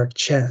dark, dark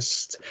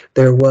chest,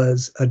 there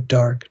was a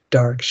dark,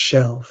 dark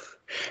shelf.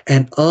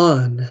 And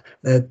on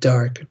that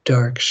dark,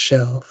 dark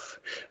shelf,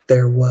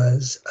 there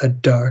was a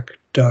dark,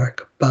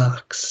 dark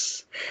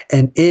box.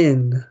 And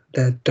in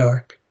that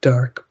dark,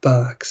 dark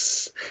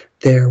box,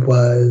 there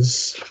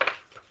was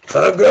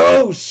a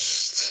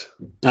ghost.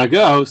 A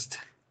ghost.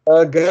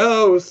 A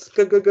ghost.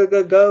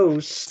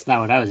 Ghost. That's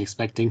not what I was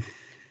expecting.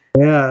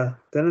 Yeah,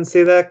 didn't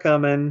see that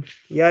coming.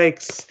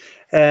 Yikes.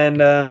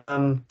 And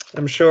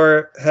I'm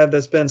sure, had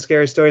this been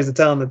Scary Stories to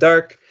Tell in the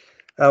Dark,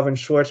 Alvin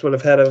Schwartz would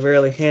have had a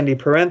really handy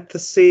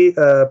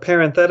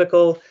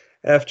parenthetical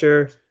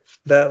after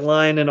that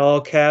line in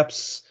all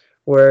caps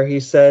where he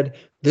said,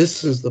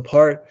 "This is the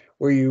part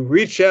where you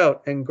reach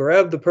out and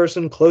grab the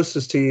person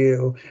closest to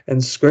you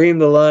and scream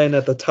the line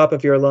at the top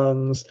of your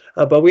lungs."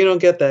 But we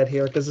don't get that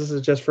here because this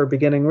is just for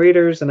beginning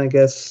readers, and I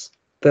guess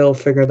they'll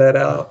figure that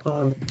out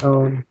on their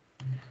own.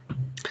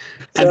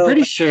 I'm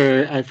pretty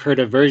sure I've heard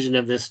a version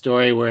of this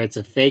story where it's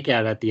a fake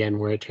out at the end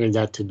where it turns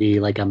out to be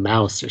like a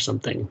mouse or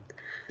something.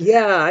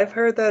 Yeah, I've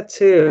heard that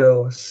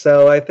too.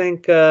 So I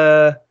think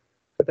there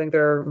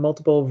are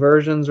multiple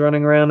versions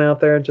running around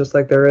out there, just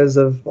like there is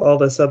of all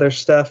this other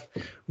stuff.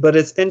 But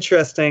it's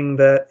interesting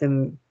that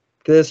in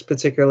this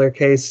particular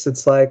case,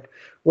 it's like,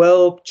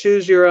 well,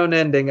 choose your own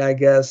ending, I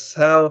guess.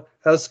 How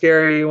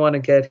scary you want to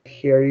get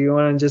here? You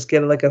want to just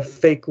get like a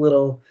fake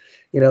little,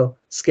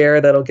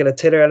 scare that'll get a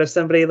titter out of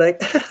somebody,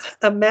 like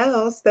a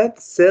mouse?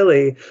 That's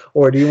silly.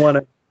 Or do you want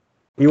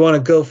to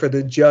go for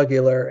the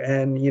jugular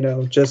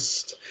and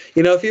just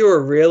if you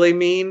were really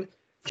mean,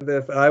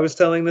 if I was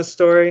telling this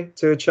story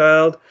to a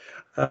child,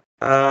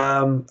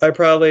 I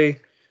probably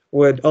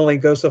would only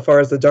go so far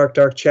as the dark,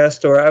 dark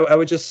chest, or I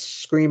would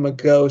just scream a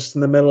ghost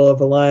in the middle of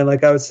a line.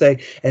 Like I would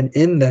say, "And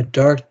in that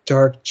dark,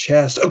 dark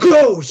chest, a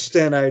ghost!"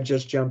 And I'd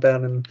just jump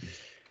out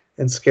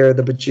and scare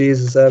the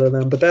bejesus out of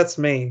them. But that's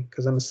me,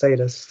 because I'm a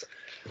sadist.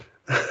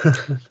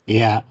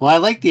 Yeah. Well, I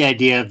like the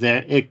idea of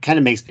that. It kind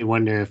of makes me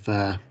wonder if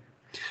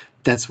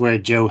that's where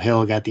Joe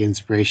Hill got the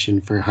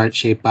inspiration for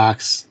heart-shaped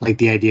box. Like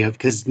the idea of,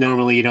 because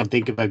normally you don't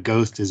think of a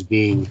ghost as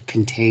being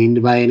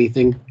contained by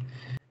anything.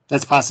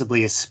 That's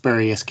possibly a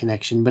spurious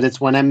connection, but it's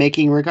one I'm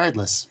making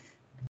regardless.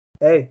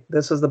 Hey,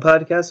 this is the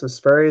podcast of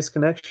Spurious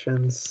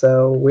Connections,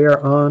 so we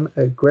are on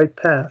a great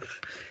path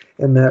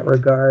in that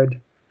regard.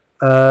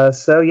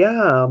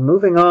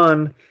 Moving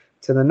on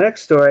to the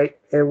next story.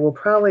 It will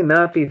probably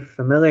not be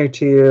familiar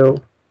to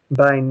you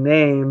by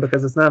name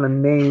because it's not a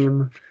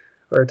name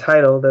or a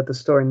title that the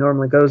story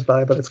normally goes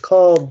by, but it's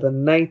called The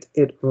Night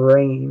It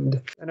Rained.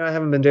 I know I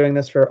haven't been doing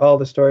this for all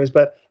the stories,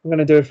 but I'm going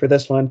to do it for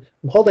this one.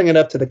 I'm holding it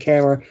up to the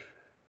camera.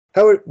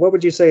 What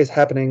would you say is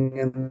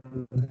happening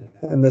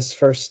in this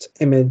first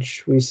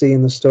image we see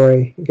in the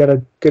story? You got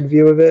a good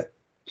view of it?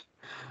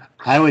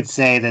 I would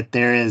say that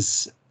there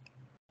is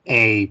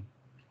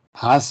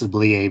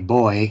possibly a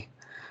boy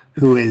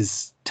who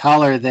is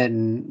taller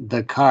than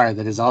the car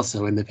that is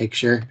also in the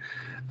picture.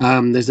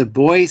 There's a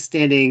boy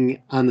standing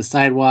on the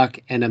sidewalk,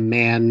 and a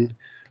man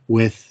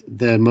with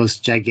the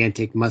most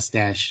gigantic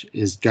mustache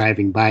is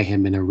driving by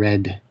him in a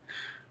red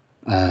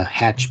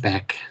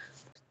hatchback.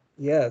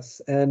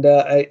 Yes, and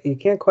you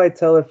can't quite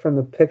tell it from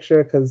the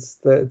picture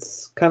because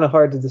it's kind of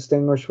hard to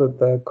distinguish with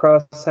the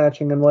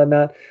cross-hatching and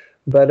whatnot,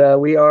 but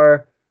we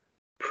are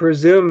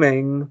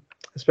presuming,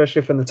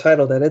 especially from the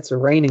title, that it's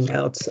raining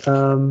out,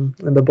 and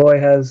the boy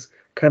has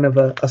kind of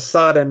a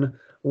sodden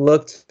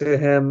look to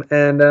him,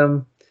 and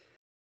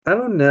I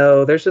don't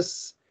know. There's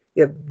just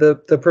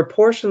the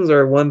proportions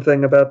are one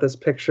thing about this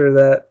picture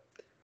that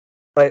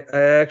I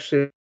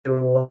actually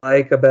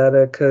like about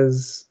it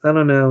because I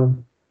don't know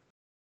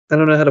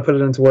how to put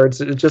it into words.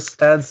 It just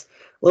adds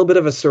a little bit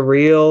of a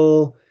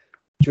surreal,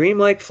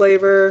 dreamlike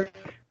flavor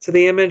to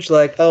the image.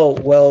 Like, oh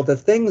well, the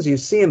things you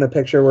see in the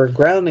picture we're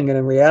grounding it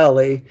in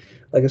reality,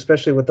 like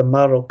especially with the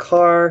model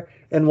car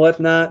and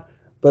whatnot.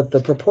 But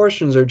the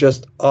proportions are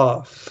just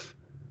off.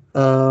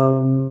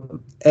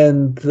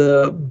 And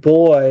the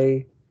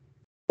boy,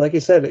 like you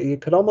said, you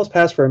could almost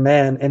pass for a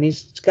man, and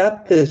he's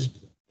got this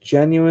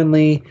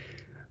genuinely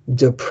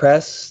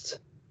depressed,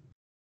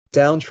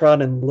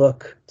 downtrodden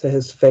look to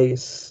his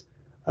face.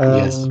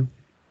 Yes.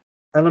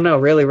 I don't know,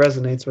 really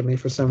resonates with me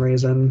for some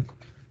reason.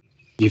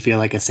 You feel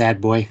like a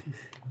sad boy?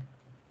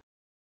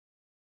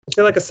 I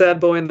feel like a sad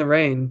boy in the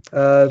rain.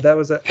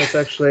 That's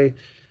actually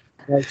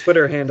my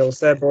Twitter handle,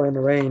 sad boy in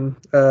the rain.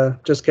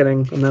 Just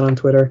kidding, I'm not on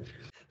Twitter.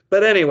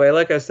 But anyway,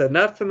 like I said,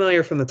 not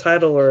familiar from the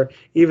title or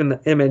even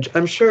the image.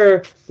 I'm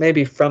sure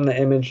maybe from the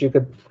image you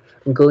could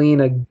glean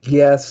a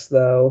guess,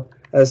 though,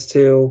 as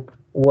to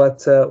what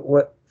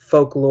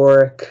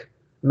folkloric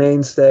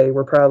mainstay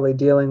we're probably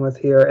dealing with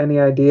here. Any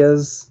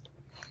ideas?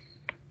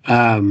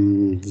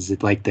 Is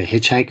it like the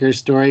hitchhiker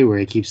story where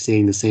he keeps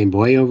seeing the same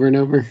boy over and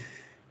over?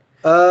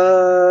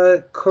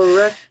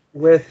 Correct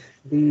with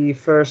the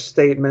first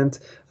statement.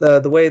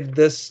 The way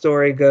this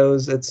story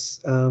goes, it's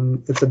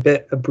a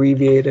bit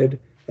abbreviated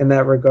in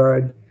that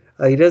regard.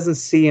 He doesn't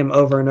see him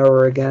over and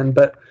over again,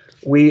 but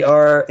we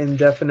are in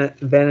definite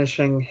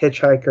vanishing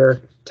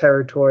hitchhiker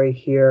territory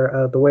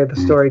here. The way the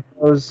story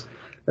goes,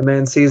 the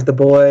man sees the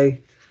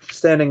boy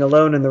standing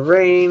alone in the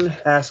rain,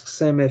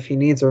 asks him if he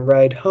needs a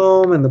ride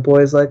home, and the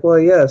boy's like, well,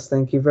 yes,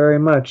 thank you very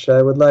much.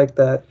 I would like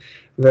that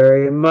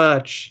very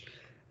much.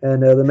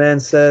 And the man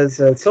says,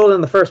 it's told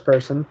in the first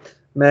person,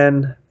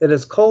 man, it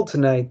is cold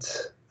tonight,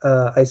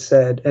 I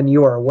said, and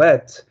you are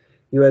wet.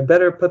 You had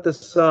better put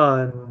this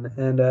on.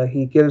 And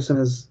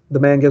the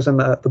man gives him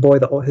the boy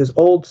his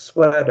old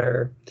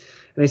sweater.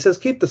 And he says,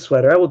 keep the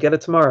sweater. I will get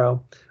it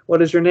tomorrow.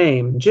 What is your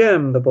name?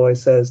 Jim, the boy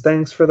says.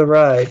 Thanks for the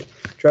ride.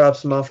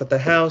 Drops him off at the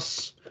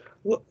house.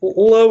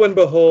 Lo and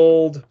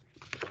behold,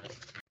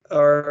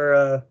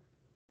 our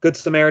Good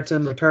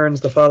Samaritan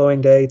returns the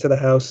following day to the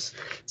house,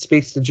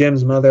 speaks to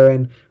Jim's mother,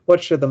 and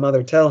what should the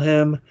mother tell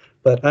him?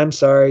 But I'm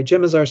sorry,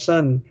 Jim is our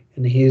son,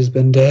 and he's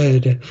been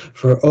dead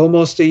for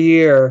almost a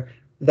year.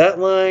 That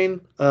line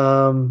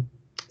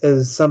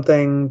is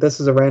something, this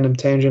is a random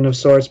tangent of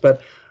sorts,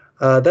 but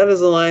that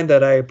is a line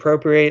that I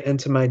appropriate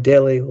into my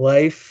daily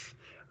life.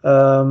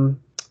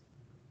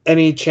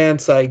 Any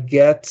chance I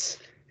get,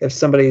 if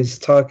somebody's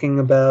talking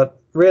about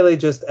really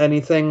just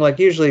anything, like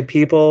usually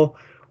people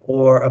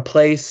or a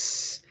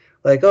place,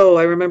 like, oh,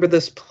 I remember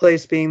this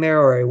place being there,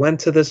 or I went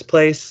to this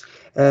place,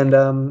 and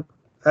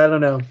I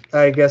don't know.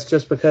 I guess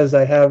just because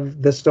I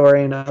have this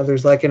story and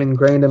others like it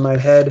ingrained in my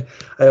head,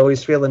 I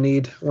always feel a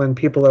need when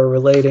people are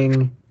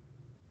relating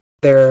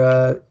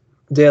their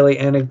daily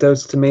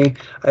anecdotes to me.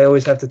 I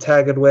always have to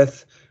tag it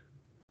with,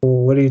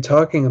 what are you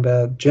talking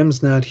about?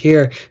 Jim's not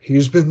here.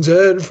 He's been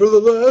dead for the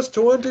last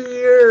 20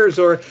 years,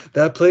 or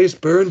that place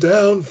burned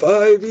down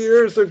 5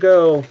 years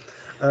ago.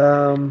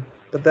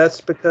 But that's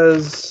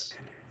because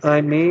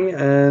I'm me,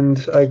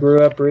 and I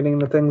grew up reading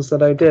the things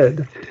that I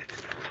did.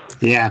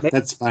 Yeah,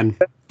 that's fun.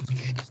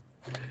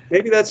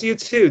 Maybe that's you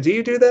too. Do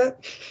you do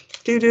that?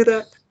 Do you do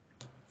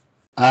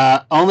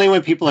that? Only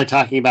when people are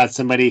talking about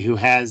somebody who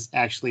has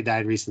actually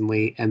died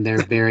recently and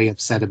they're very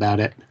upset about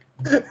it.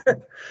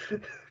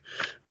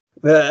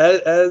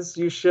 As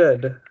you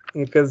should,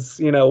 because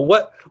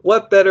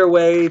what better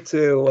way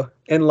to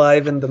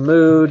enliven the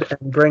mood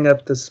and bring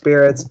up the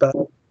spirits by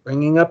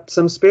bringing up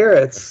some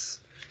spirits.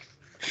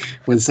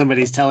 When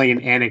somebody's telling an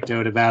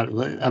anecdote about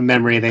a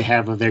memory they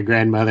have of their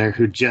grandmother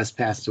who just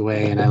passed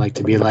away, and I like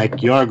to be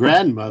like, your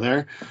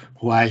grandmother?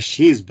 Why,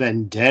 she's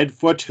been dead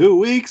for 2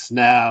 weeks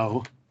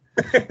now.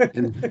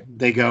 And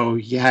they go,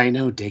 yeah, I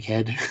know,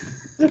 dickhead.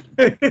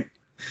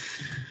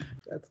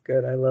 That's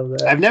good. I love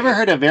that. I've never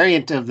heard a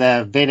variant of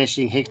the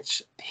vanishing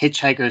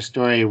hitchhiker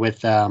story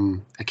with a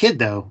kid,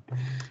 though.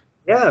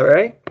 Yeah,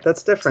 right?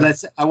 That's different.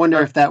 So I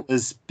wonder if that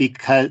was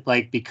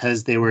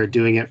because they were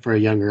doing it for a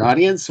younger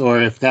audience,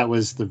 or if that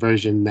was the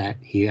version that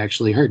he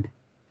actually heard.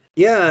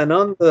 Yeah, and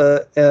on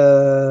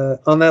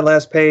that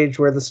last page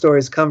where the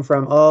stories come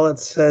from, all it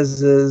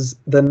says is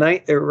The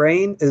Night It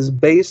Rained is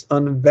based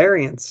on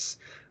variants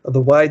of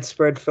the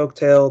widespread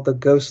folktale The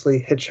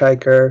Ghostly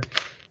Hitchhiker.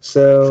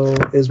 So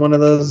is one of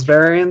those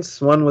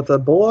variants one with a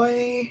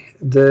boy?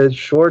 Did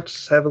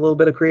Schwartz have a little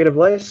bit of creative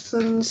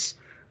license?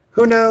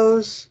 Who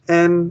knows?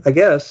 And I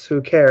guess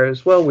who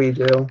cares? Well, we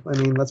do. I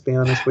mean, let's be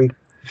honest.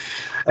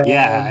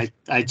 Yeah,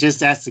 I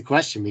just asked the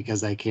question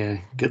because I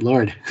care. Good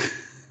Lord.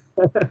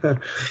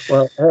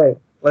 Well, hey,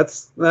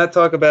 let's not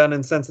talk about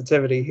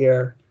insensitivity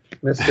here,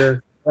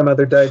 Mr. My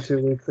mother died 2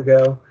 weeks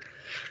ago.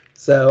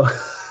 So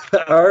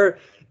our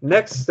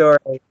next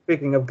story,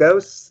 speaking of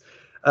ghosts,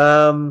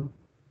 I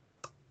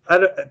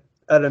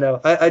don't know.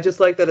 I just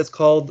like that it's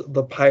called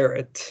The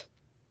Pirate.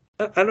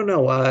 I don't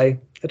know why.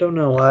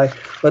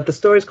 But the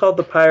story's called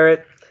The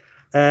Pirate,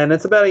 and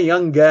it's about a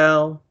young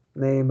gal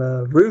named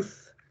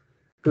Ruth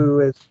who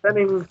is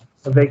spending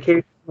a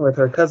vacation with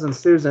her cousin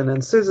Susan,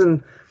 and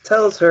Susan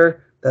tells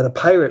her that a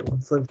pirate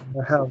once lived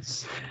in her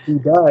house. He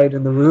died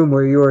in the room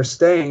where you are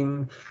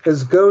staying.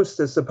 His ghost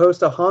is supposed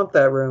to haunt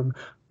that room,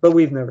 but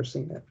we've never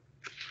seen it.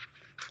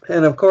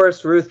 And of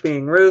course, Ruth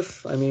being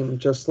Ruth, I mean,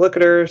 just look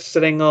at her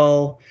sitting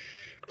all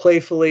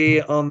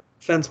playfully on the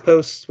fence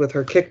posts with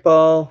her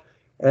kickball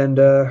and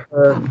her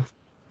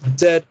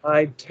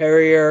dead-eyed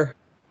terrier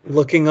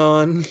looking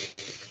on.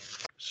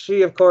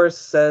 She, of course,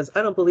 says,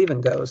 I don't believe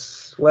in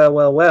ghosts.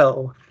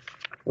 Well.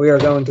 We are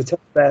going to tell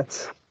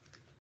that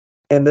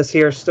in this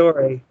here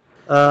story.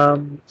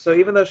 So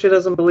even though she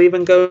doesn't believe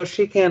in ghosts,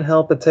 she can't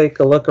help but take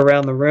a look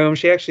around the room.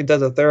 She actually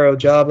does a thorough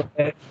job of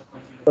it,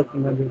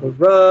 looking under the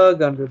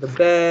rug, under the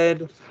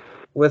bed,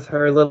 with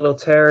her little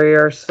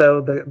terrier.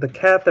 So the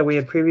cat that we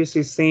had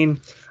previously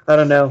seen, I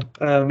don't know,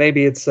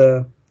 maybe it's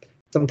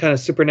some kind of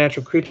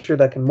supernatural creature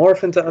that can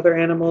morph into other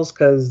animals,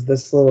 because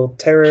this little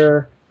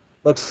terrier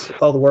looks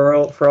all the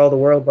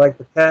world like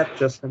the cat,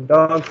 just in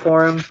dog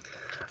form.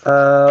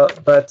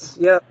 But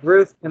yeah,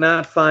 Ruth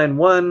cannot find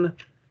one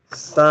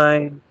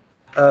sign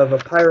of a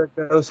pirate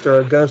ghost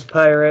or a ghost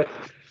pirate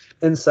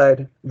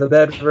inside the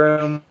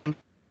bedroom.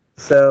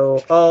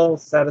 So, all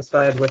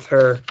satisfied with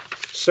her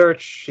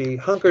search, she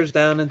hunkers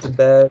down into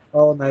bed,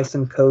 all nice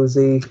and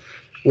cozy,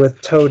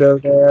 with Toto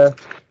there.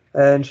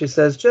 And she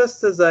says,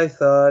 "Just as I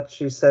thought,"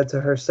 she said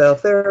to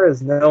herself, "there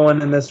is no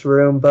one in this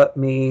room but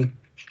me."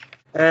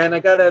 And I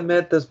gotta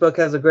admit, this story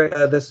has a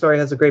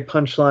great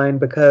punchline,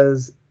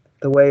 because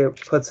the way it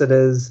puts it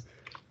is,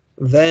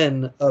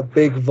 then a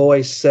big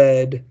voice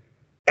said,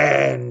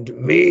 "And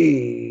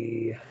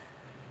me."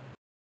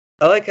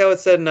 I like how it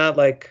said not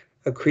like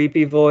a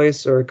creepy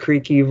voice or a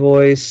creaky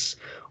voice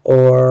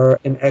or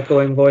an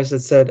echoing voice. It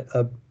said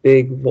a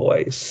big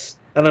voice.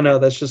 I don't know.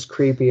 That's just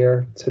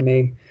creepier to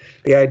me.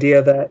 The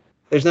idea that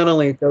there's not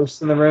only a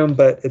ghost in the room,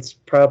 but it's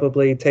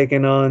probably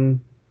taken on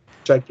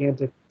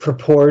gigantic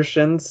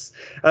proportions.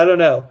 I don't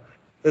know.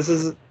 This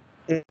is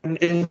an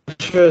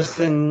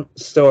interesting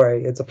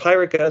story. It's a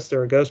pirate ghost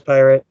or a ghost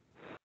pirate.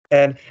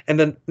 And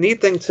the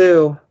neat thing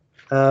too,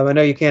 I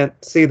know you can't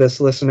see this,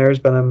 listeners,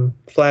 but I'm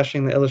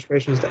flashing the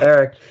illustrations to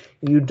Eric.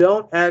 You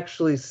don't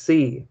actually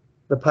see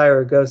the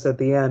pirate ghost at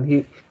the end.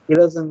 He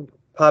doesn't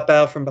pop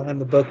out from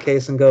behind the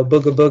bookcase and go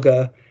booga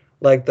booga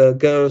like the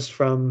ghost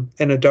from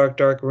In a Dark,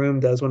 Dark Room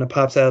does when it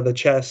pops out of the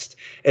chest.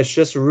 It's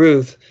just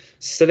Ruth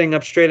sitting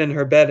up straight in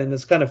her bed, and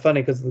it's kind of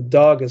funny because the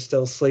dog is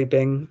still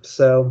sleeping,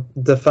 so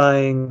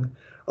defying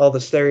all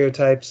the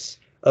stereotypes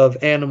of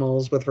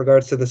animals with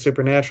regards to the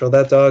supernatural.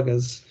 That dog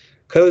is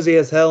cozy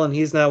as hell, and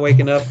he's not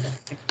waking up.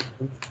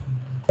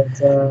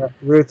 But,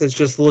 Ruth is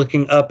just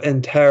looking up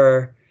in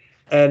terror.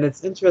 And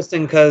it's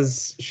interesting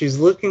because she's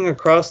looking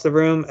across the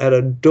room at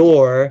a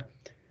door,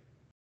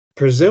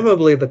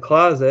 presumably the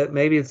closet.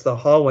 Maybe it's the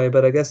hallway,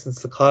 but I guess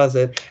it's the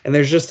closet. And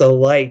there's just a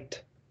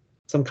light,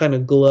 some kind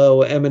of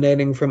glow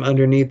emanating from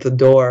underneath the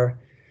door.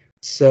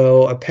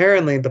 So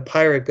apparently the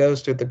pirate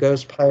ghost, or the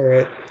ghost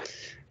pirate,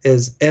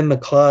 is in the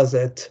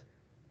closet,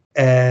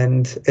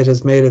 and it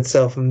has made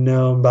itself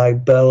known by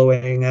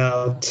bellowing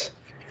out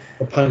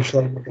the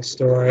punchline of the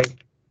story,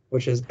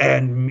 which is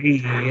 "and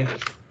me."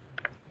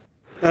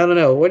 I don't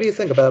know. What do you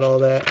think about all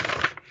that,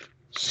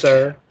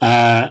 sir?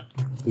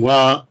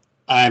 Well,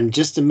 I'm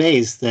just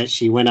amazed that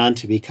she went on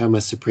to become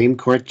a Supreme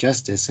Court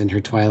justice in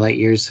her twilight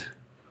years.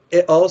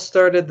 It all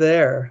started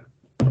there.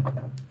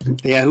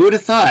 Yeah, who would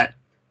have thought?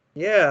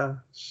 Yeah.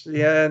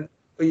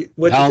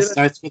 It all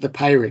starts with a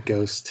pirate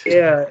ghost.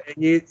 Yeah,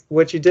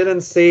 what you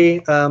didn't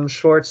see,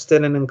 Schwartz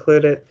didn't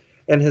include it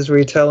in his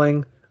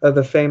retelling of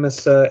the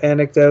famous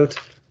anecdote,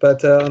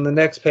 but on the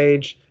next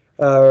page,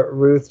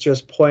 Ruth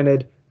just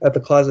pointed at the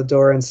closet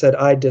door and said,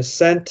 "I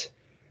dissent,"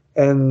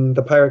 and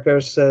the pirate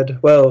ghost said,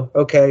 "Well,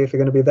 okay, if you're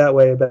going to be that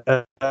way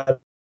about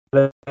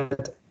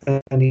it,"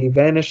 and he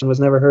vanished and was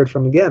never heard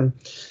from again.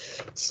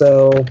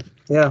 So,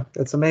 yeah,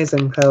 it's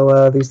amazing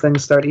how these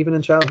things start even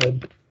in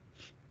childhood.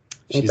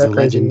 She's a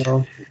legend.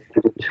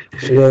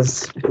 She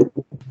is.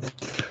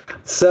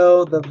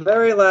 So the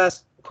very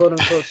last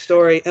quote-unquote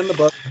story in the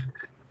book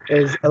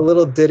is a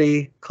little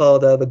ditty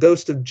called "The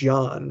Ghost of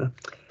John,"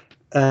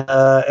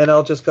 and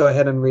I'll just go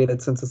ahead and read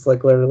it since it's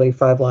like literally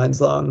 5 lines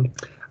long.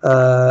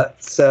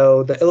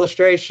 So the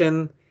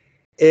illustration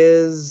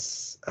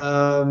is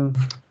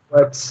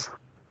what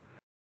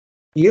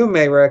you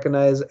may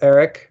recognize,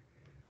 Eric.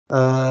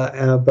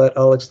 But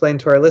I'll explain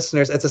to our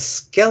listeners. It's a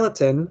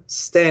skeleton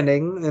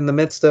standing in the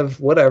midst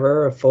of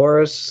whatever, a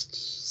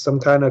forest, some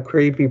kind of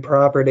creepy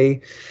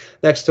property,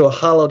 next to a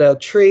hollowed out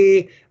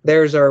tree.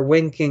 There's our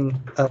winking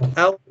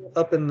owl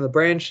up in the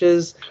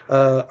branches.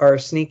 Our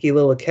sneaky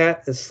little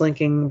cat is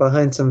slinking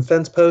behind some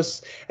fence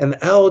posts. And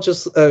the owl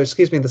the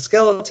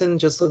skeleton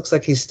just looks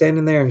like he's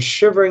standing there and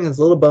shivering his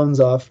little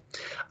bones off.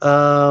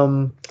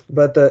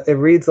 But it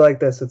reads like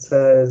this. It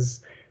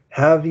says,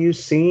 "Have you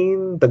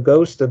seen the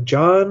ghost of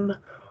John?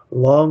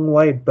 Long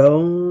white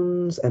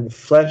bones and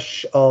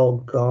flesh all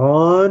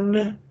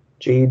gone.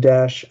 G-O-N-E,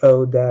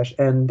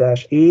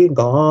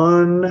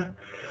 gone.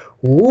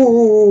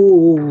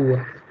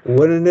 Ooh,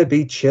 wouldn't it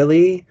be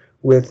chilly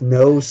with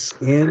no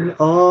skin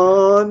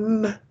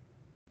on?"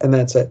 And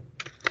that's it.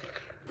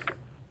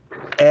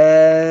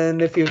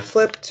 And if you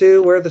flip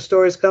to where the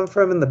stories come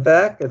from in the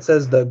back, it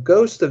says the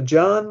ghost of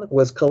John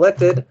was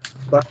collected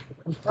by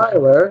the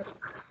compiler,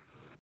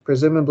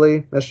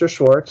 presumably Mr.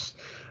 Schwartz,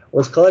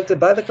 was collected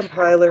by the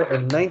compiler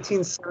in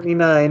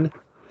 1979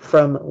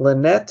 from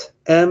Lynette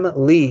M.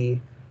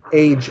 Lee,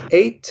 age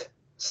 8,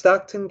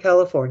 Stockton,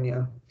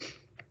 California.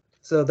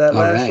 So that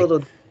last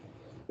little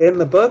in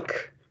the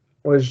book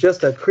was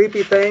just a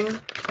creepy thing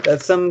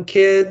that some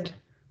kid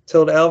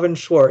told Alvin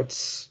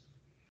Schwartz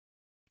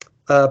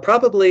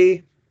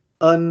probably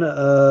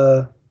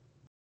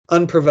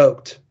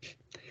unprovoked.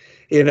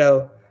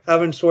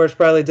 Alvin Schwartz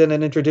probably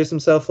didn't introduce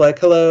himself like,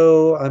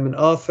 "Hello, I'm an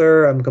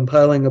author. I'm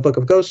compiling a book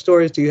of ghost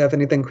stories. Do you have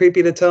anything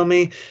creepy to tell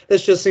me?"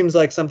 This just seems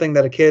like something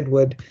that a kid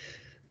would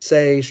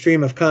say,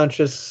 stream of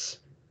consciousness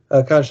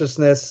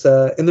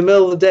in the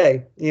middle of the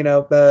day.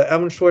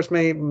 Alvin Schwartz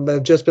may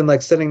have just been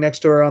like sitting next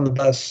to her on the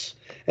bus,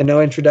 and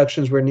no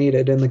introductions were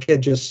needed, and the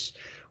kid just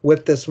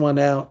whipped this one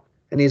out,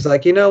 and he's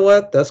like, "You know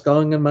what? That's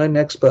going in my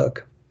next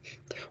book.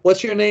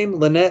 What's your name?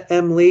 Lynette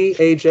M. Lee,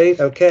 age 8.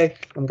 Okay,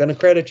 I'm going to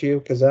credit you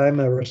because I'm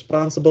a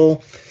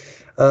responsible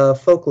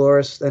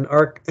folklorist and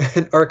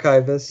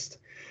archivist."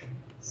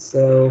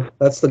 So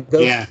that's the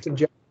ghost of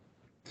John.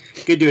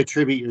 Good to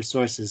attribute your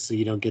sources so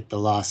you don't get the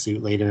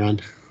lawsuit later on.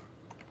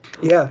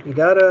 Yeah, you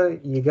gotta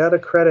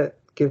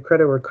give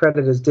credit where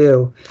credit is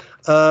due.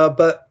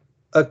 But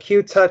a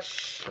cute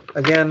touch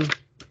again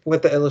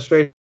with the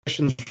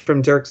illustrations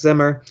from Dirk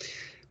Zimmer.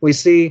 We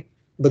see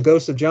the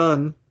ghost of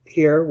John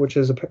here, which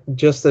is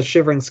just a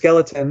shivering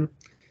skeleton.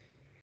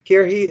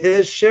 Here he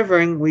is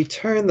shivering. We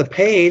turn the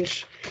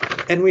page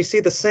and we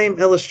see the same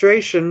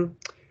illustration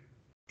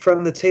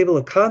from the table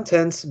of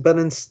contents, but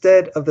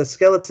instead of the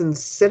skeleton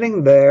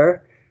sitting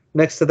there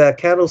next to that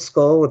cattle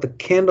skull with the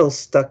candle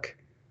stuck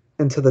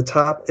into the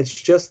top, it's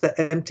just the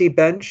empty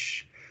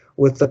bench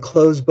with the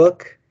closed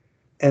book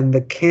and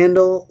the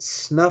candle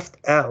snuffed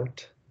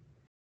out.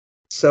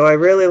 So I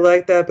really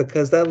like that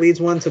because that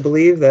leads one to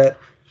believe that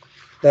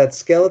that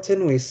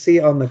skeleton we see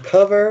on the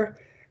cover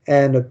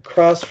and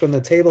across from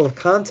the table of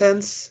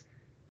contents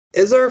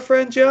is our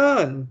friend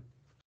John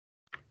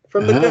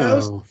from the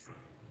ghost.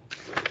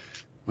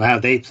 Wow,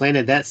 they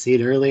planted that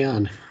seed early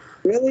on.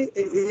 Really?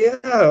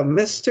 Yeah,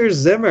 Mr.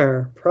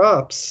 Zimmer,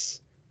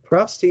 props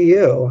to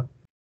you.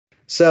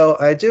 So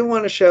I do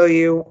want to show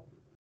you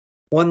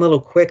one little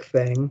quick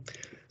thing.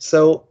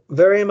 So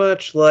very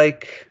much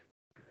like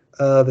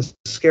the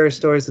Scary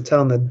Stories to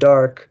Tell in the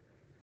Dark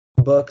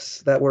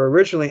books that were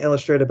originally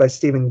illustrated by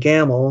Stephen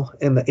Gamble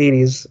in the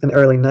 80s and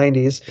early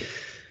 90s,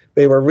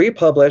 they were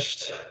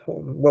republished,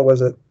 what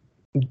was it,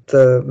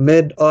 the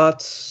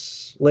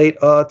mid-aughts,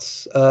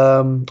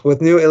 late-aughts,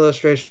 with new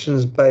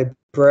illustrations by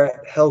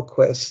Brett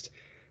Hellquist,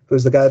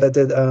 who's the guy that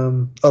did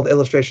all the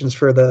illustrations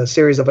for the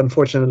Series of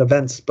Unfortunate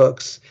Events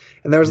books.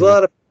 And there was a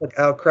lot of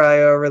outcry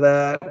over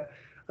that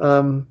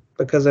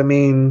because, I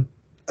mean,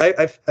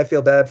 I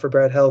feel bad for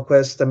Brett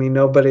Hellquist. I mean,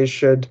 nobody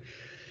should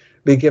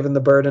be given the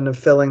burden of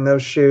filling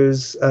those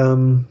shoes.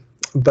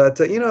 But,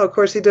 of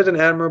course, he did an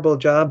admirable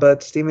job,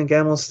 but Stephen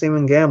Gamble's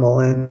Stephen Gamble,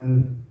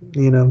 and,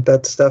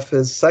 that stuff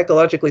is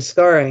psychologically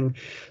scarring.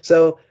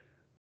 So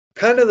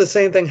kind of the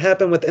same thing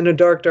happened with In a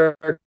Dark,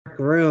 Dark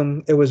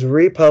Room. It was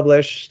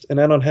republished, and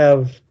I don't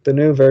have the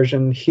new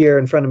version here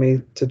in front of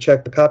me to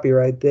check the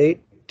copyright date,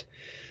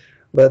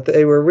 but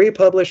they were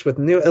republished with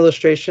new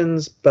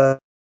illustrations by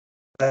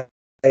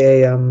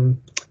a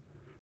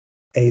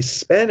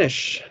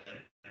Spanish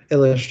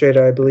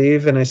illustrator, I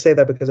believe, and I say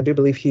that because I do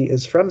believe he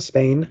is from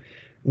Spain,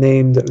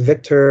 named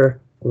Victor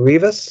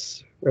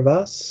Rivas. Am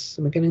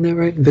I getting that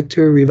right?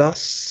 Victor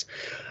Rivas.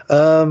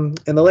 And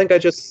the link I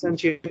just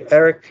sent you,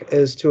 Eric,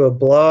 is to a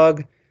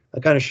blog. I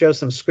kind of show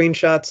some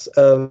screenshots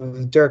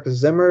of Dirk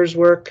Zimmer's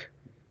work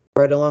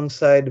right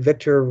alongside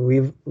Victor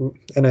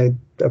and I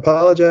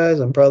apologize,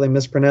 I'm probably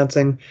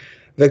mispronouncing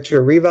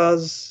Victor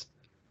Rivas.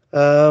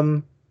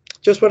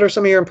 Just what are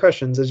some of your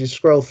impressions as you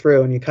scroll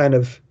through and you kind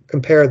of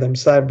compare them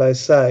side by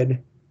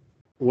side?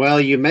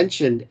 Well, you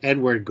mentioned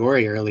Edward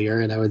Gorey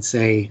earlier, and I would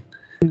say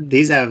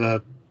these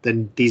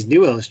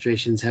new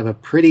illustrations have a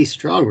pretty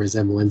strong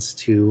resemblance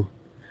to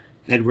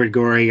Edward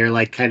Gorey, or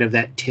like kind of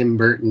that Tim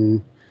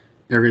Burton,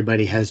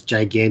 everybody has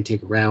gigantic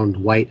round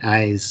white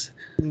eyes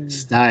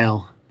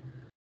style.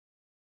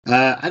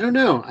 I don't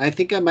know. I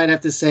think I might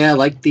have to say I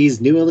like these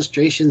new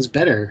illustrations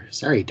better.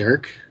 Sorry,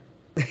 Dirk.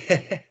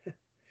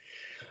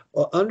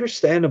 Well,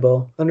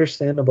 understandable.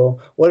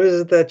 What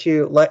is it that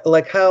you like?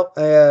 Like how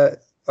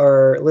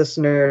our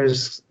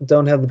listeners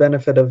don't have the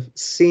benefit of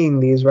seeing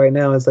these right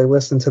now as they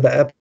listen to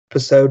the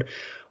episode.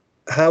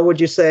 How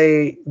would you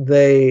say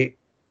they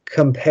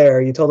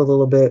compare? You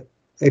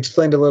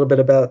explained a little bit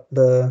about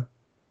the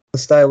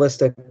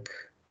stylistic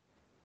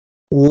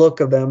look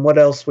of them. What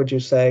else would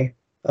you say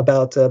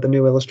about the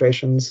new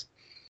illustrations?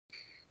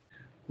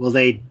 Well,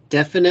 they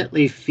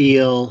definitely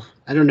feel,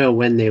 I don't know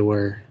when they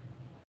were.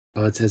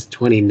 Oh, it says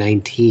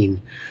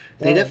 2019.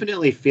 They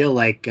definitely feel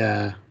like,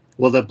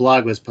 the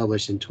blog was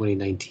published in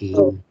 2019.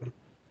 Oh.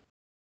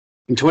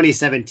 In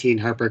 2017,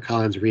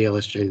 HarperCollins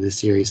re-illustrated the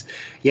series.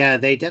 Yeah,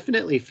 they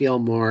definitely feel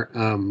more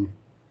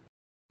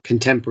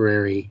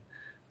contemporary.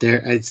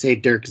 I'd say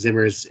Dirk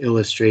Zimmer's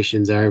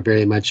illustrations are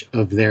very much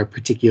of their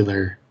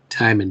particular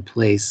time and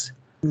place.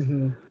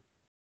 Mm-hmm.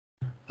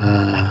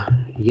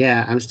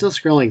 Yeah, I'm still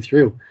scrolling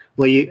through.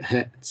 Well,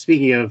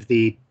 speaking of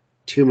the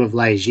Tomb of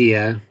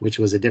Ligeia, which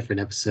was a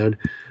different episode,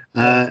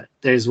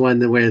 there's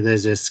one where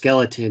there's a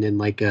skeleton in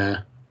like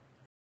a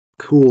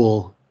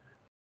cool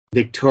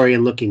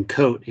Victorian-looking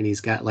coat, and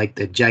he's got like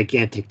the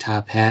gigantic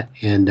top hat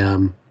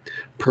and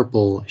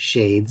purple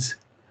shades.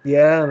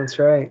 Yeah, that's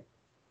right.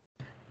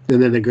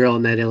 And then the girl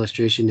in that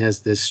illustration has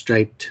the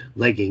striped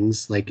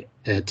leggings, like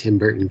a Tim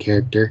Burton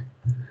character.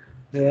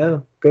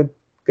 Yeah, good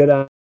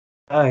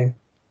eye.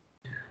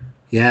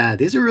 Yeah,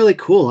 these are really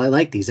cool. I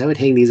like these. I would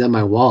hang these on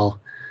my wall.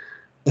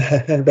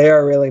 They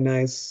are really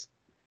nice.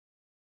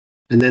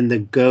 And then the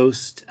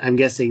ghost, I'm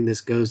guessing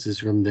this ghost is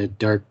from the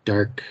dark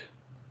room.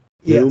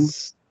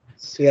 Yes.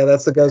 Yeah,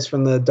 that's the ghost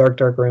from the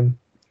dark room.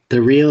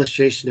 The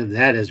re-illustration of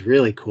that is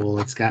really cool.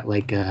 It's got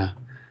like a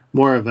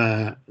more of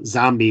a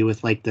zombie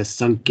with like the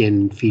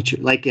sunken feature.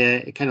 Like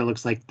it kind of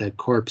looks like the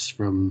corpse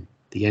from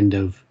the end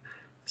of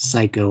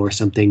Psycho or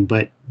something,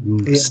 but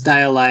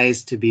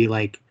stylized to be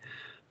like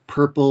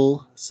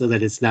purple so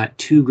that it's not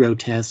too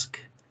grotesque.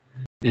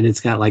 And it's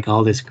got like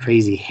all this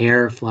crazy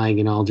hair flying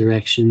in all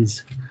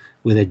directions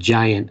with a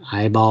giant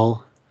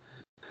eyeball.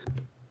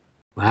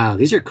 Wow,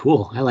 these are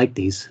cool. I like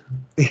these.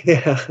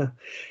 Yeah.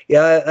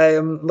 Yeah, I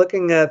am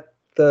looking at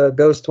the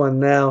ghost one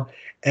now,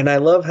 and I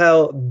love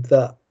how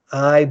the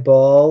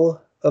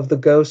eyeball of the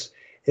ghost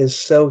is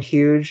so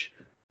huge,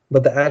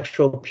 but the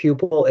actual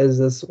pupil is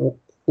this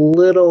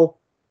little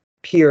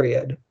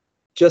period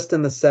just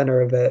in the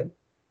center of it.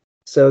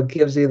 So it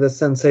gives you the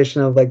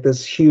sensation of like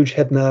this huge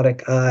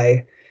hypnotic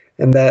eye,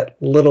 and that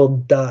little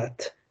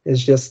dot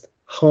is just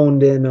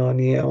honed in on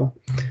you.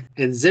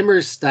 And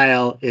Zimmer's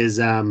style is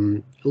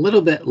a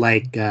little bit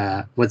like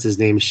what's his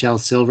name, Shel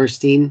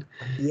Silverstein.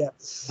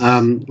 Yes.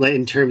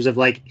 In terms of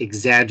like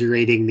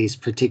exaggerating these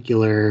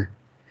particular,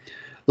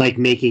 like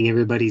making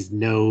everybody's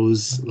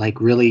nose like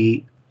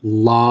really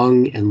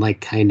long and like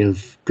kind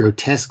of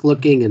grotesque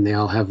looking, and they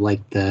all have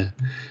like the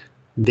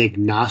big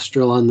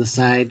nostril on the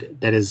side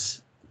that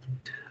is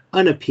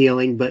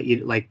unappealing, but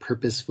like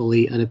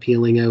purposefully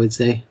unappealing, I would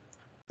say.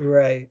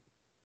 Right.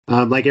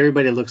 Like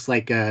everybody looks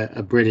like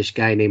a British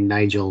guy named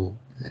Nigel,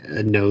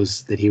 a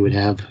nose that he would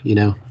have, you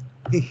know.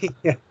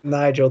 Yeah,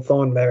 Nigel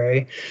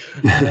Thornberry.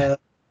 Oh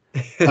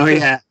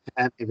yeah,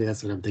 maybe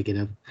that's what I'm thinking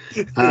of.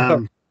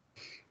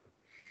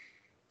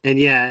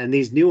 And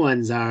these new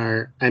ones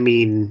are, I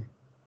mean,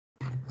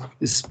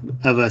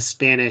 of a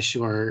Spanish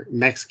or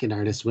Mexican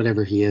artist,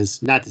 whatever he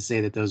is. Not to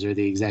say that those are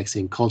the exact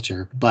same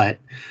culture, but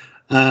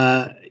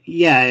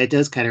yeah, it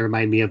does kind of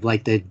remind me of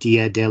like the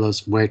Dia de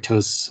los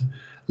Muertos,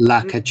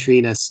 La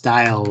Catrina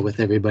style, with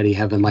everybody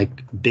having like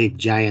big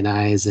giant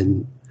eyes,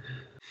 and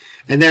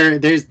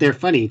they're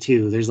funny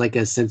too. There's like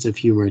a sense of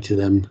humor to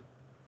them.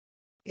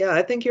 Yeah,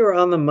 I think you were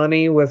on the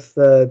money with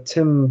the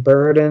Tim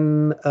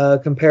Burton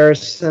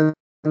comparisons,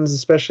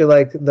 especially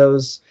like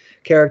those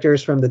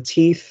characters from The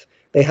Teeth.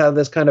 They have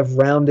this kind of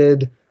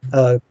rounded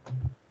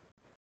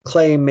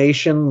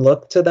claymation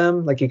look to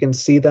them. Like you can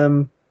see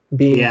them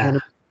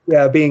being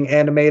being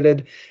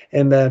animated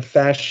in that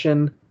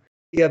fashion.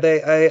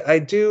 Yeah, I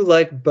do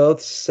like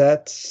both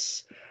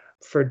sets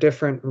for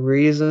different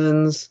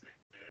reasons,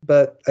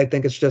 but I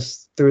think it's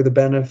just through the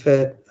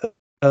benefit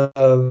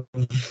of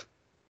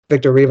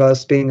Victor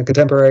Rivas being a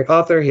contemporary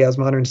author. He has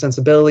modern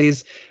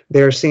sensibilities.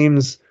 There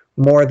seems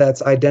more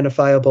that's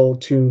identifiable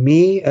to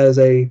me as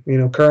a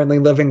currently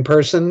living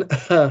person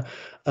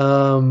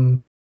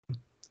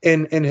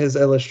in his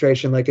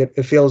illustration. Like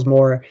it feels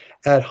more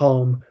at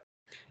home.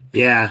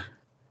 Yeah,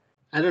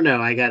 I don't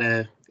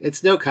know.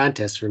 It's no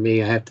contest for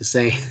me, I have to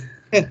say.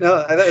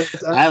 No,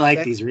 I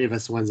like these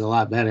Rivas ones a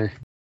lot better.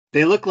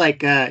 They look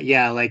like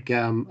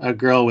a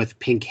girl with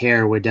pink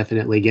hair would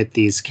definitely get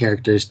these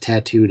characters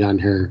tattooed on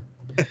her,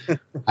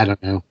 I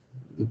don't know,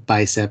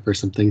 bicep or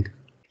something.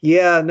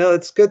 Yeah, no,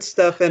 it's good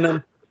stuff,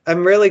 and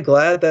I'm really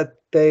glad that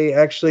they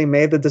actually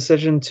made the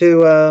decision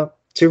to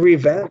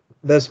revamp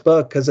this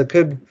book, because it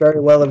could very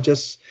well have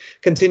just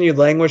continued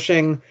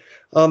languishing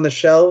on the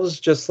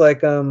shelves, just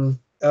like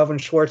Alvin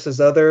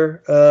Schwartz's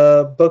other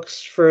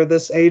books for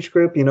this age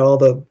group. All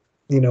the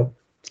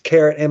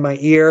carrot in my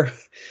ear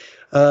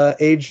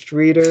aged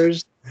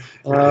readers.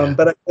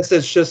 But I guess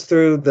it's just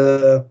through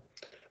the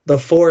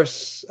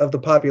force of the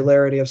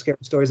popularity of Scary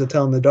Stories to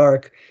Tell in the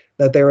Dark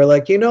that they were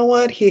like, you know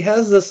what? He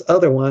has this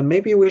other one.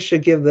 Maybe we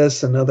should give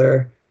this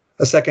a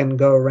second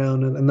go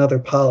around, another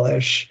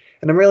polish.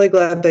 And I'm really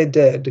glad they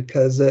did,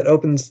 because it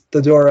opens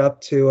the door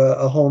up to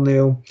a whole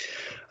new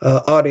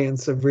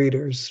audience of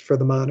readers for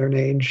the modern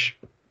age.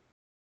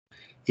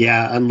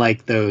 Yeah,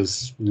 unlike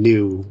those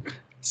new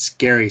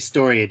Scary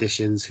Story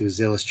editions whose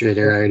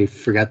illustrator I already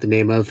forgot the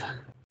name of.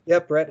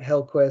 Yep, Brett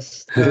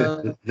Hellquist.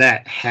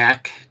 That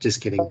hack. Just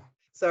kidding.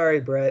 Sorry,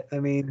 Brett. I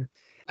mean,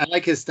 I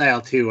like his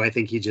style too. I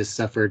think he just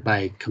suffered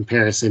by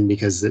comparison,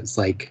 because it's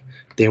like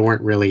they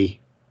weren't really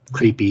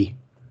creepy.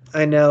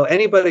 I know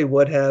anybody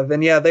would have,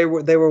 and yeah, they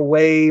were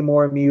way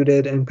more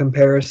muted in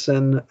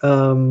comparison.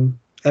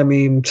 I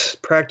mean,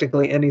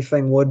 practically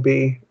anything would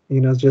be.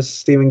 Just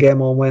Stephen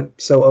Gammell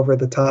went so over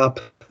the top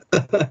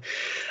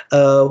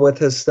with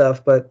his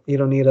stuff, but you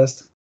don't need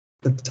us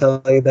to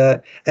tell you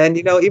that. And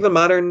even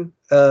modern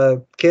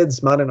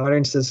kids, modern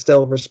audiences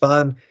still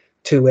respond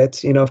to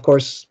it. Of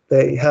course,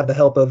 they have the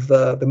help of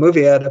the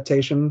movie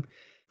adaptation,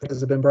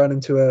 because it's been brought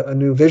into a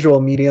new visual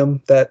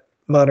medium that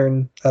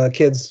modern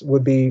kids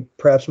would be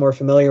perhaps more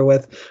familiar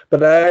with.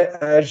 But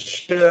I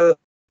show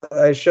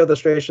the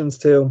illustrations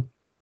to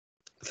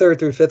 3rd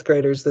through 5th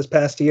graders this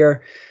past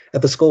year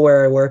at the school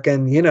where I work,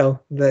 and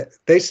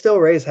they still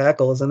raise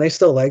hackles and they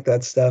still like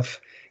that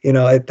stuff.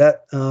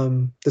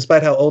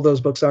 Despite how old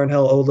those books are and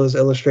how old those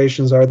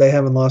illustrations are, they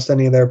haven't lost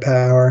any of their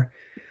power.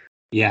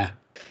 Yeah.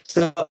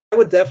 So I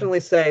would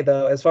definitely say,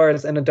 though, as far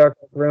as In a Dark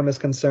Room is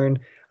concerned,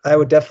 I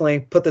would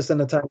definitely put this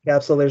in a time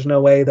capsule. There's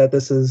no way that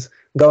this is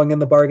going in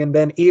the bargain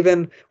bin,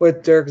 even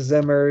with Dirk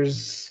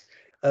Zimmer's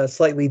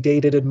slightly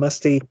dated and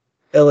musty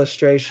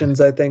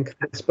illustrations. I think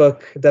this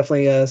book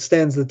definitely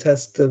stands the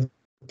test of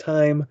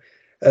time,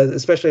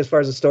 especially as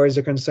far as the stories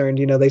are concerned.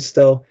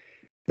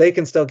 They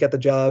can still get the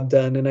job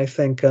done, and I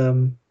think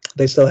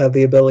they still have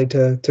the ability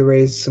to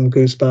raise some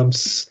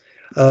goosebumps,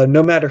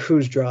 no matter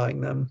who's drawing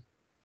them.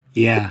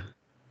 Yeah,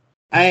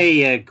 I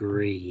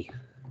agree.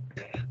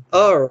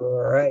 All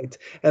right,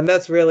 and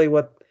that's really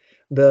what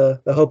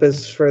the hope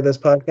is for this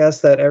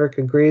podcast, that Eric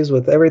agrees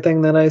with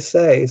everything that I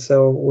say.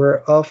 So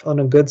we're off on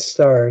a good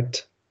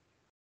start.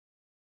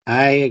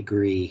 I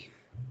agree.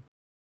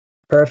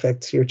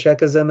 Perfect. Your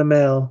check is in the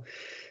mail.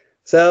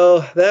 So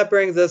that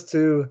brings us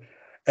to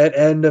an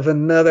end of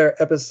another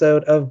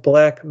episode of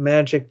Black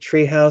Magic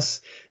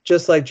Treehouse.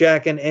 Just like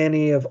Jack and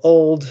Annie of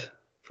old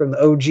from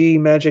the OG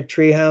Magic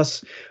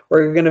Treehouse,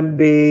 we're going to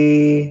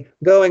be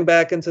going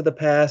back into the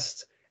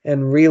past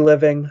and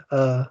reliving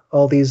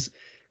all these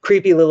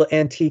creepy little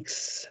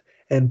antiques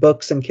and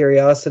books and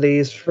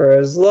curiosities for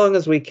as long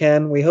as we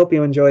can. We hope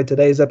you enjoyed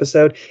today's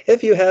episode.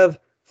 If you have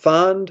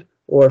fond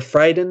or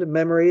frightened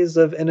memories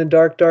of In a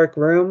Dark, Dark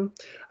Room,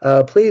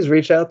 please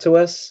reach out to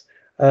us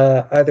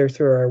either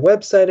through our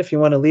website if you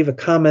want to leave a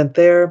comment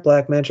there,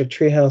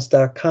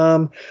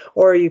 blackmagictreehouse.com,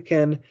 or you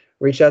can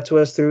reach out to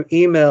us through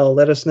email.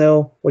 Let us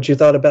know what you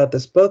thought about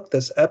this book,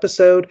 this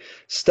episode,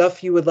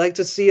 stuff you would like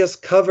to see us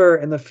cover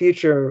in the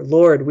future.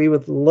 Lord, we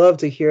would love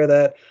to hear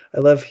that.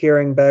 I love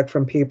hearing back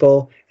from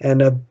people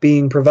and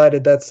being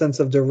provided that sense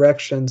of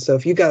direction. So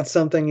if you got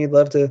something you'd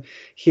love to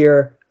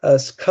hear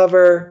us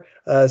cover,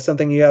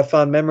 something you have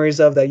fond memories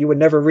of that you would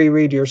never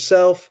reread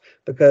yourself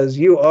because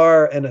you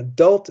are an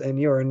adult and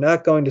you are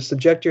not going to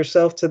subject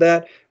yourself to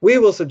that, we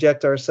will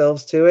subject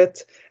ourselves to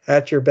it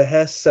at your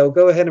behest. So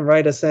go ahead and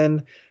write us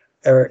in.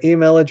 Our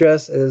email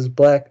address is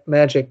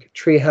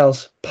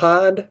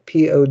blackmagictreehousepod,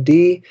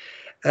 P-O-D,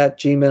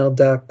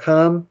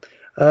 @gmail.com.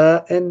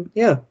 And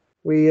yeah,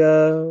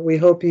 we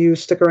hope you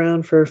stick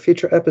around for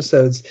future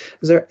episodes.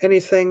 Is there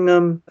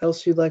anything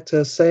else you'd like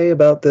to say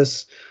about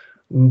this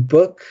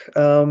book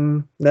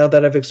now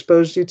that I've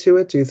exposed you to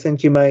it? Do you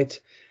think you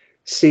might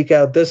seek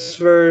out this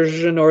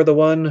version or the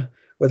one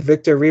with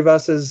Victor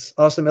Rivas's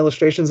awesome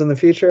illustrations in the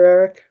future,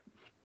 Eric?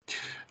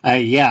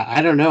 Yeah,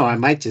 I don't know. I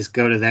might just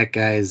go to that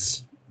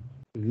guy's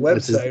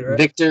website, right?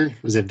 Victor?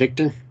 Was it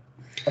Victor?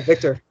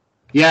 Victor.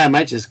 Yeah, I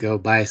might just go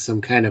buy some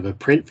kind of a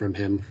print from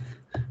him.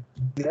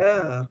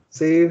 Yeah,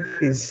 see if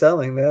he's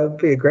selling. That would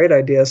be a great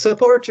idea.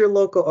 Support your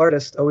local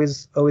artist.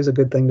 Always a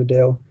good thing to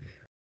do.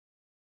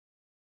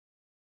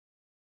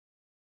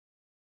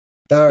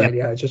 All right,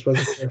 yeah, I just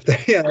wasn't sure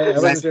if I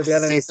wasn't sure if you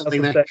had anything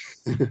something else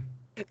to say.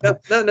 No,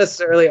 not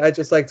necessarily. I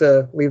just like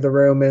to leave the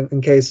room in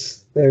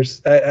case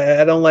there's.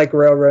 I don't like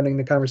railroading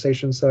the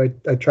conversation, so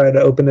I try to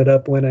open it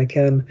up when I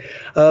can.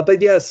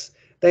 But yes,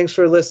 thanks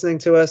for listening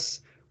to us.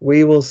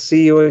 We will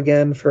see you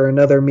again for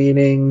another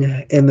meeting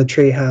in the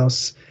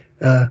treehouse.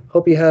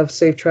 Hope you have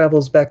safe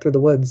travels back through the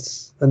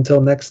woods.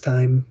 Until next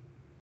time.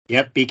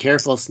 Yep, be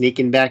careful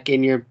sneaking back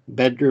in your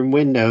bedroom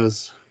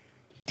windows.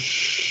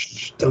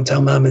 Shh, don't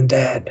tell Mom and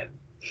Dad.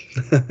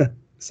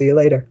 See you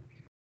later.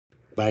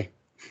 Bye.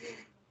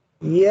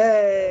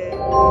 Yay!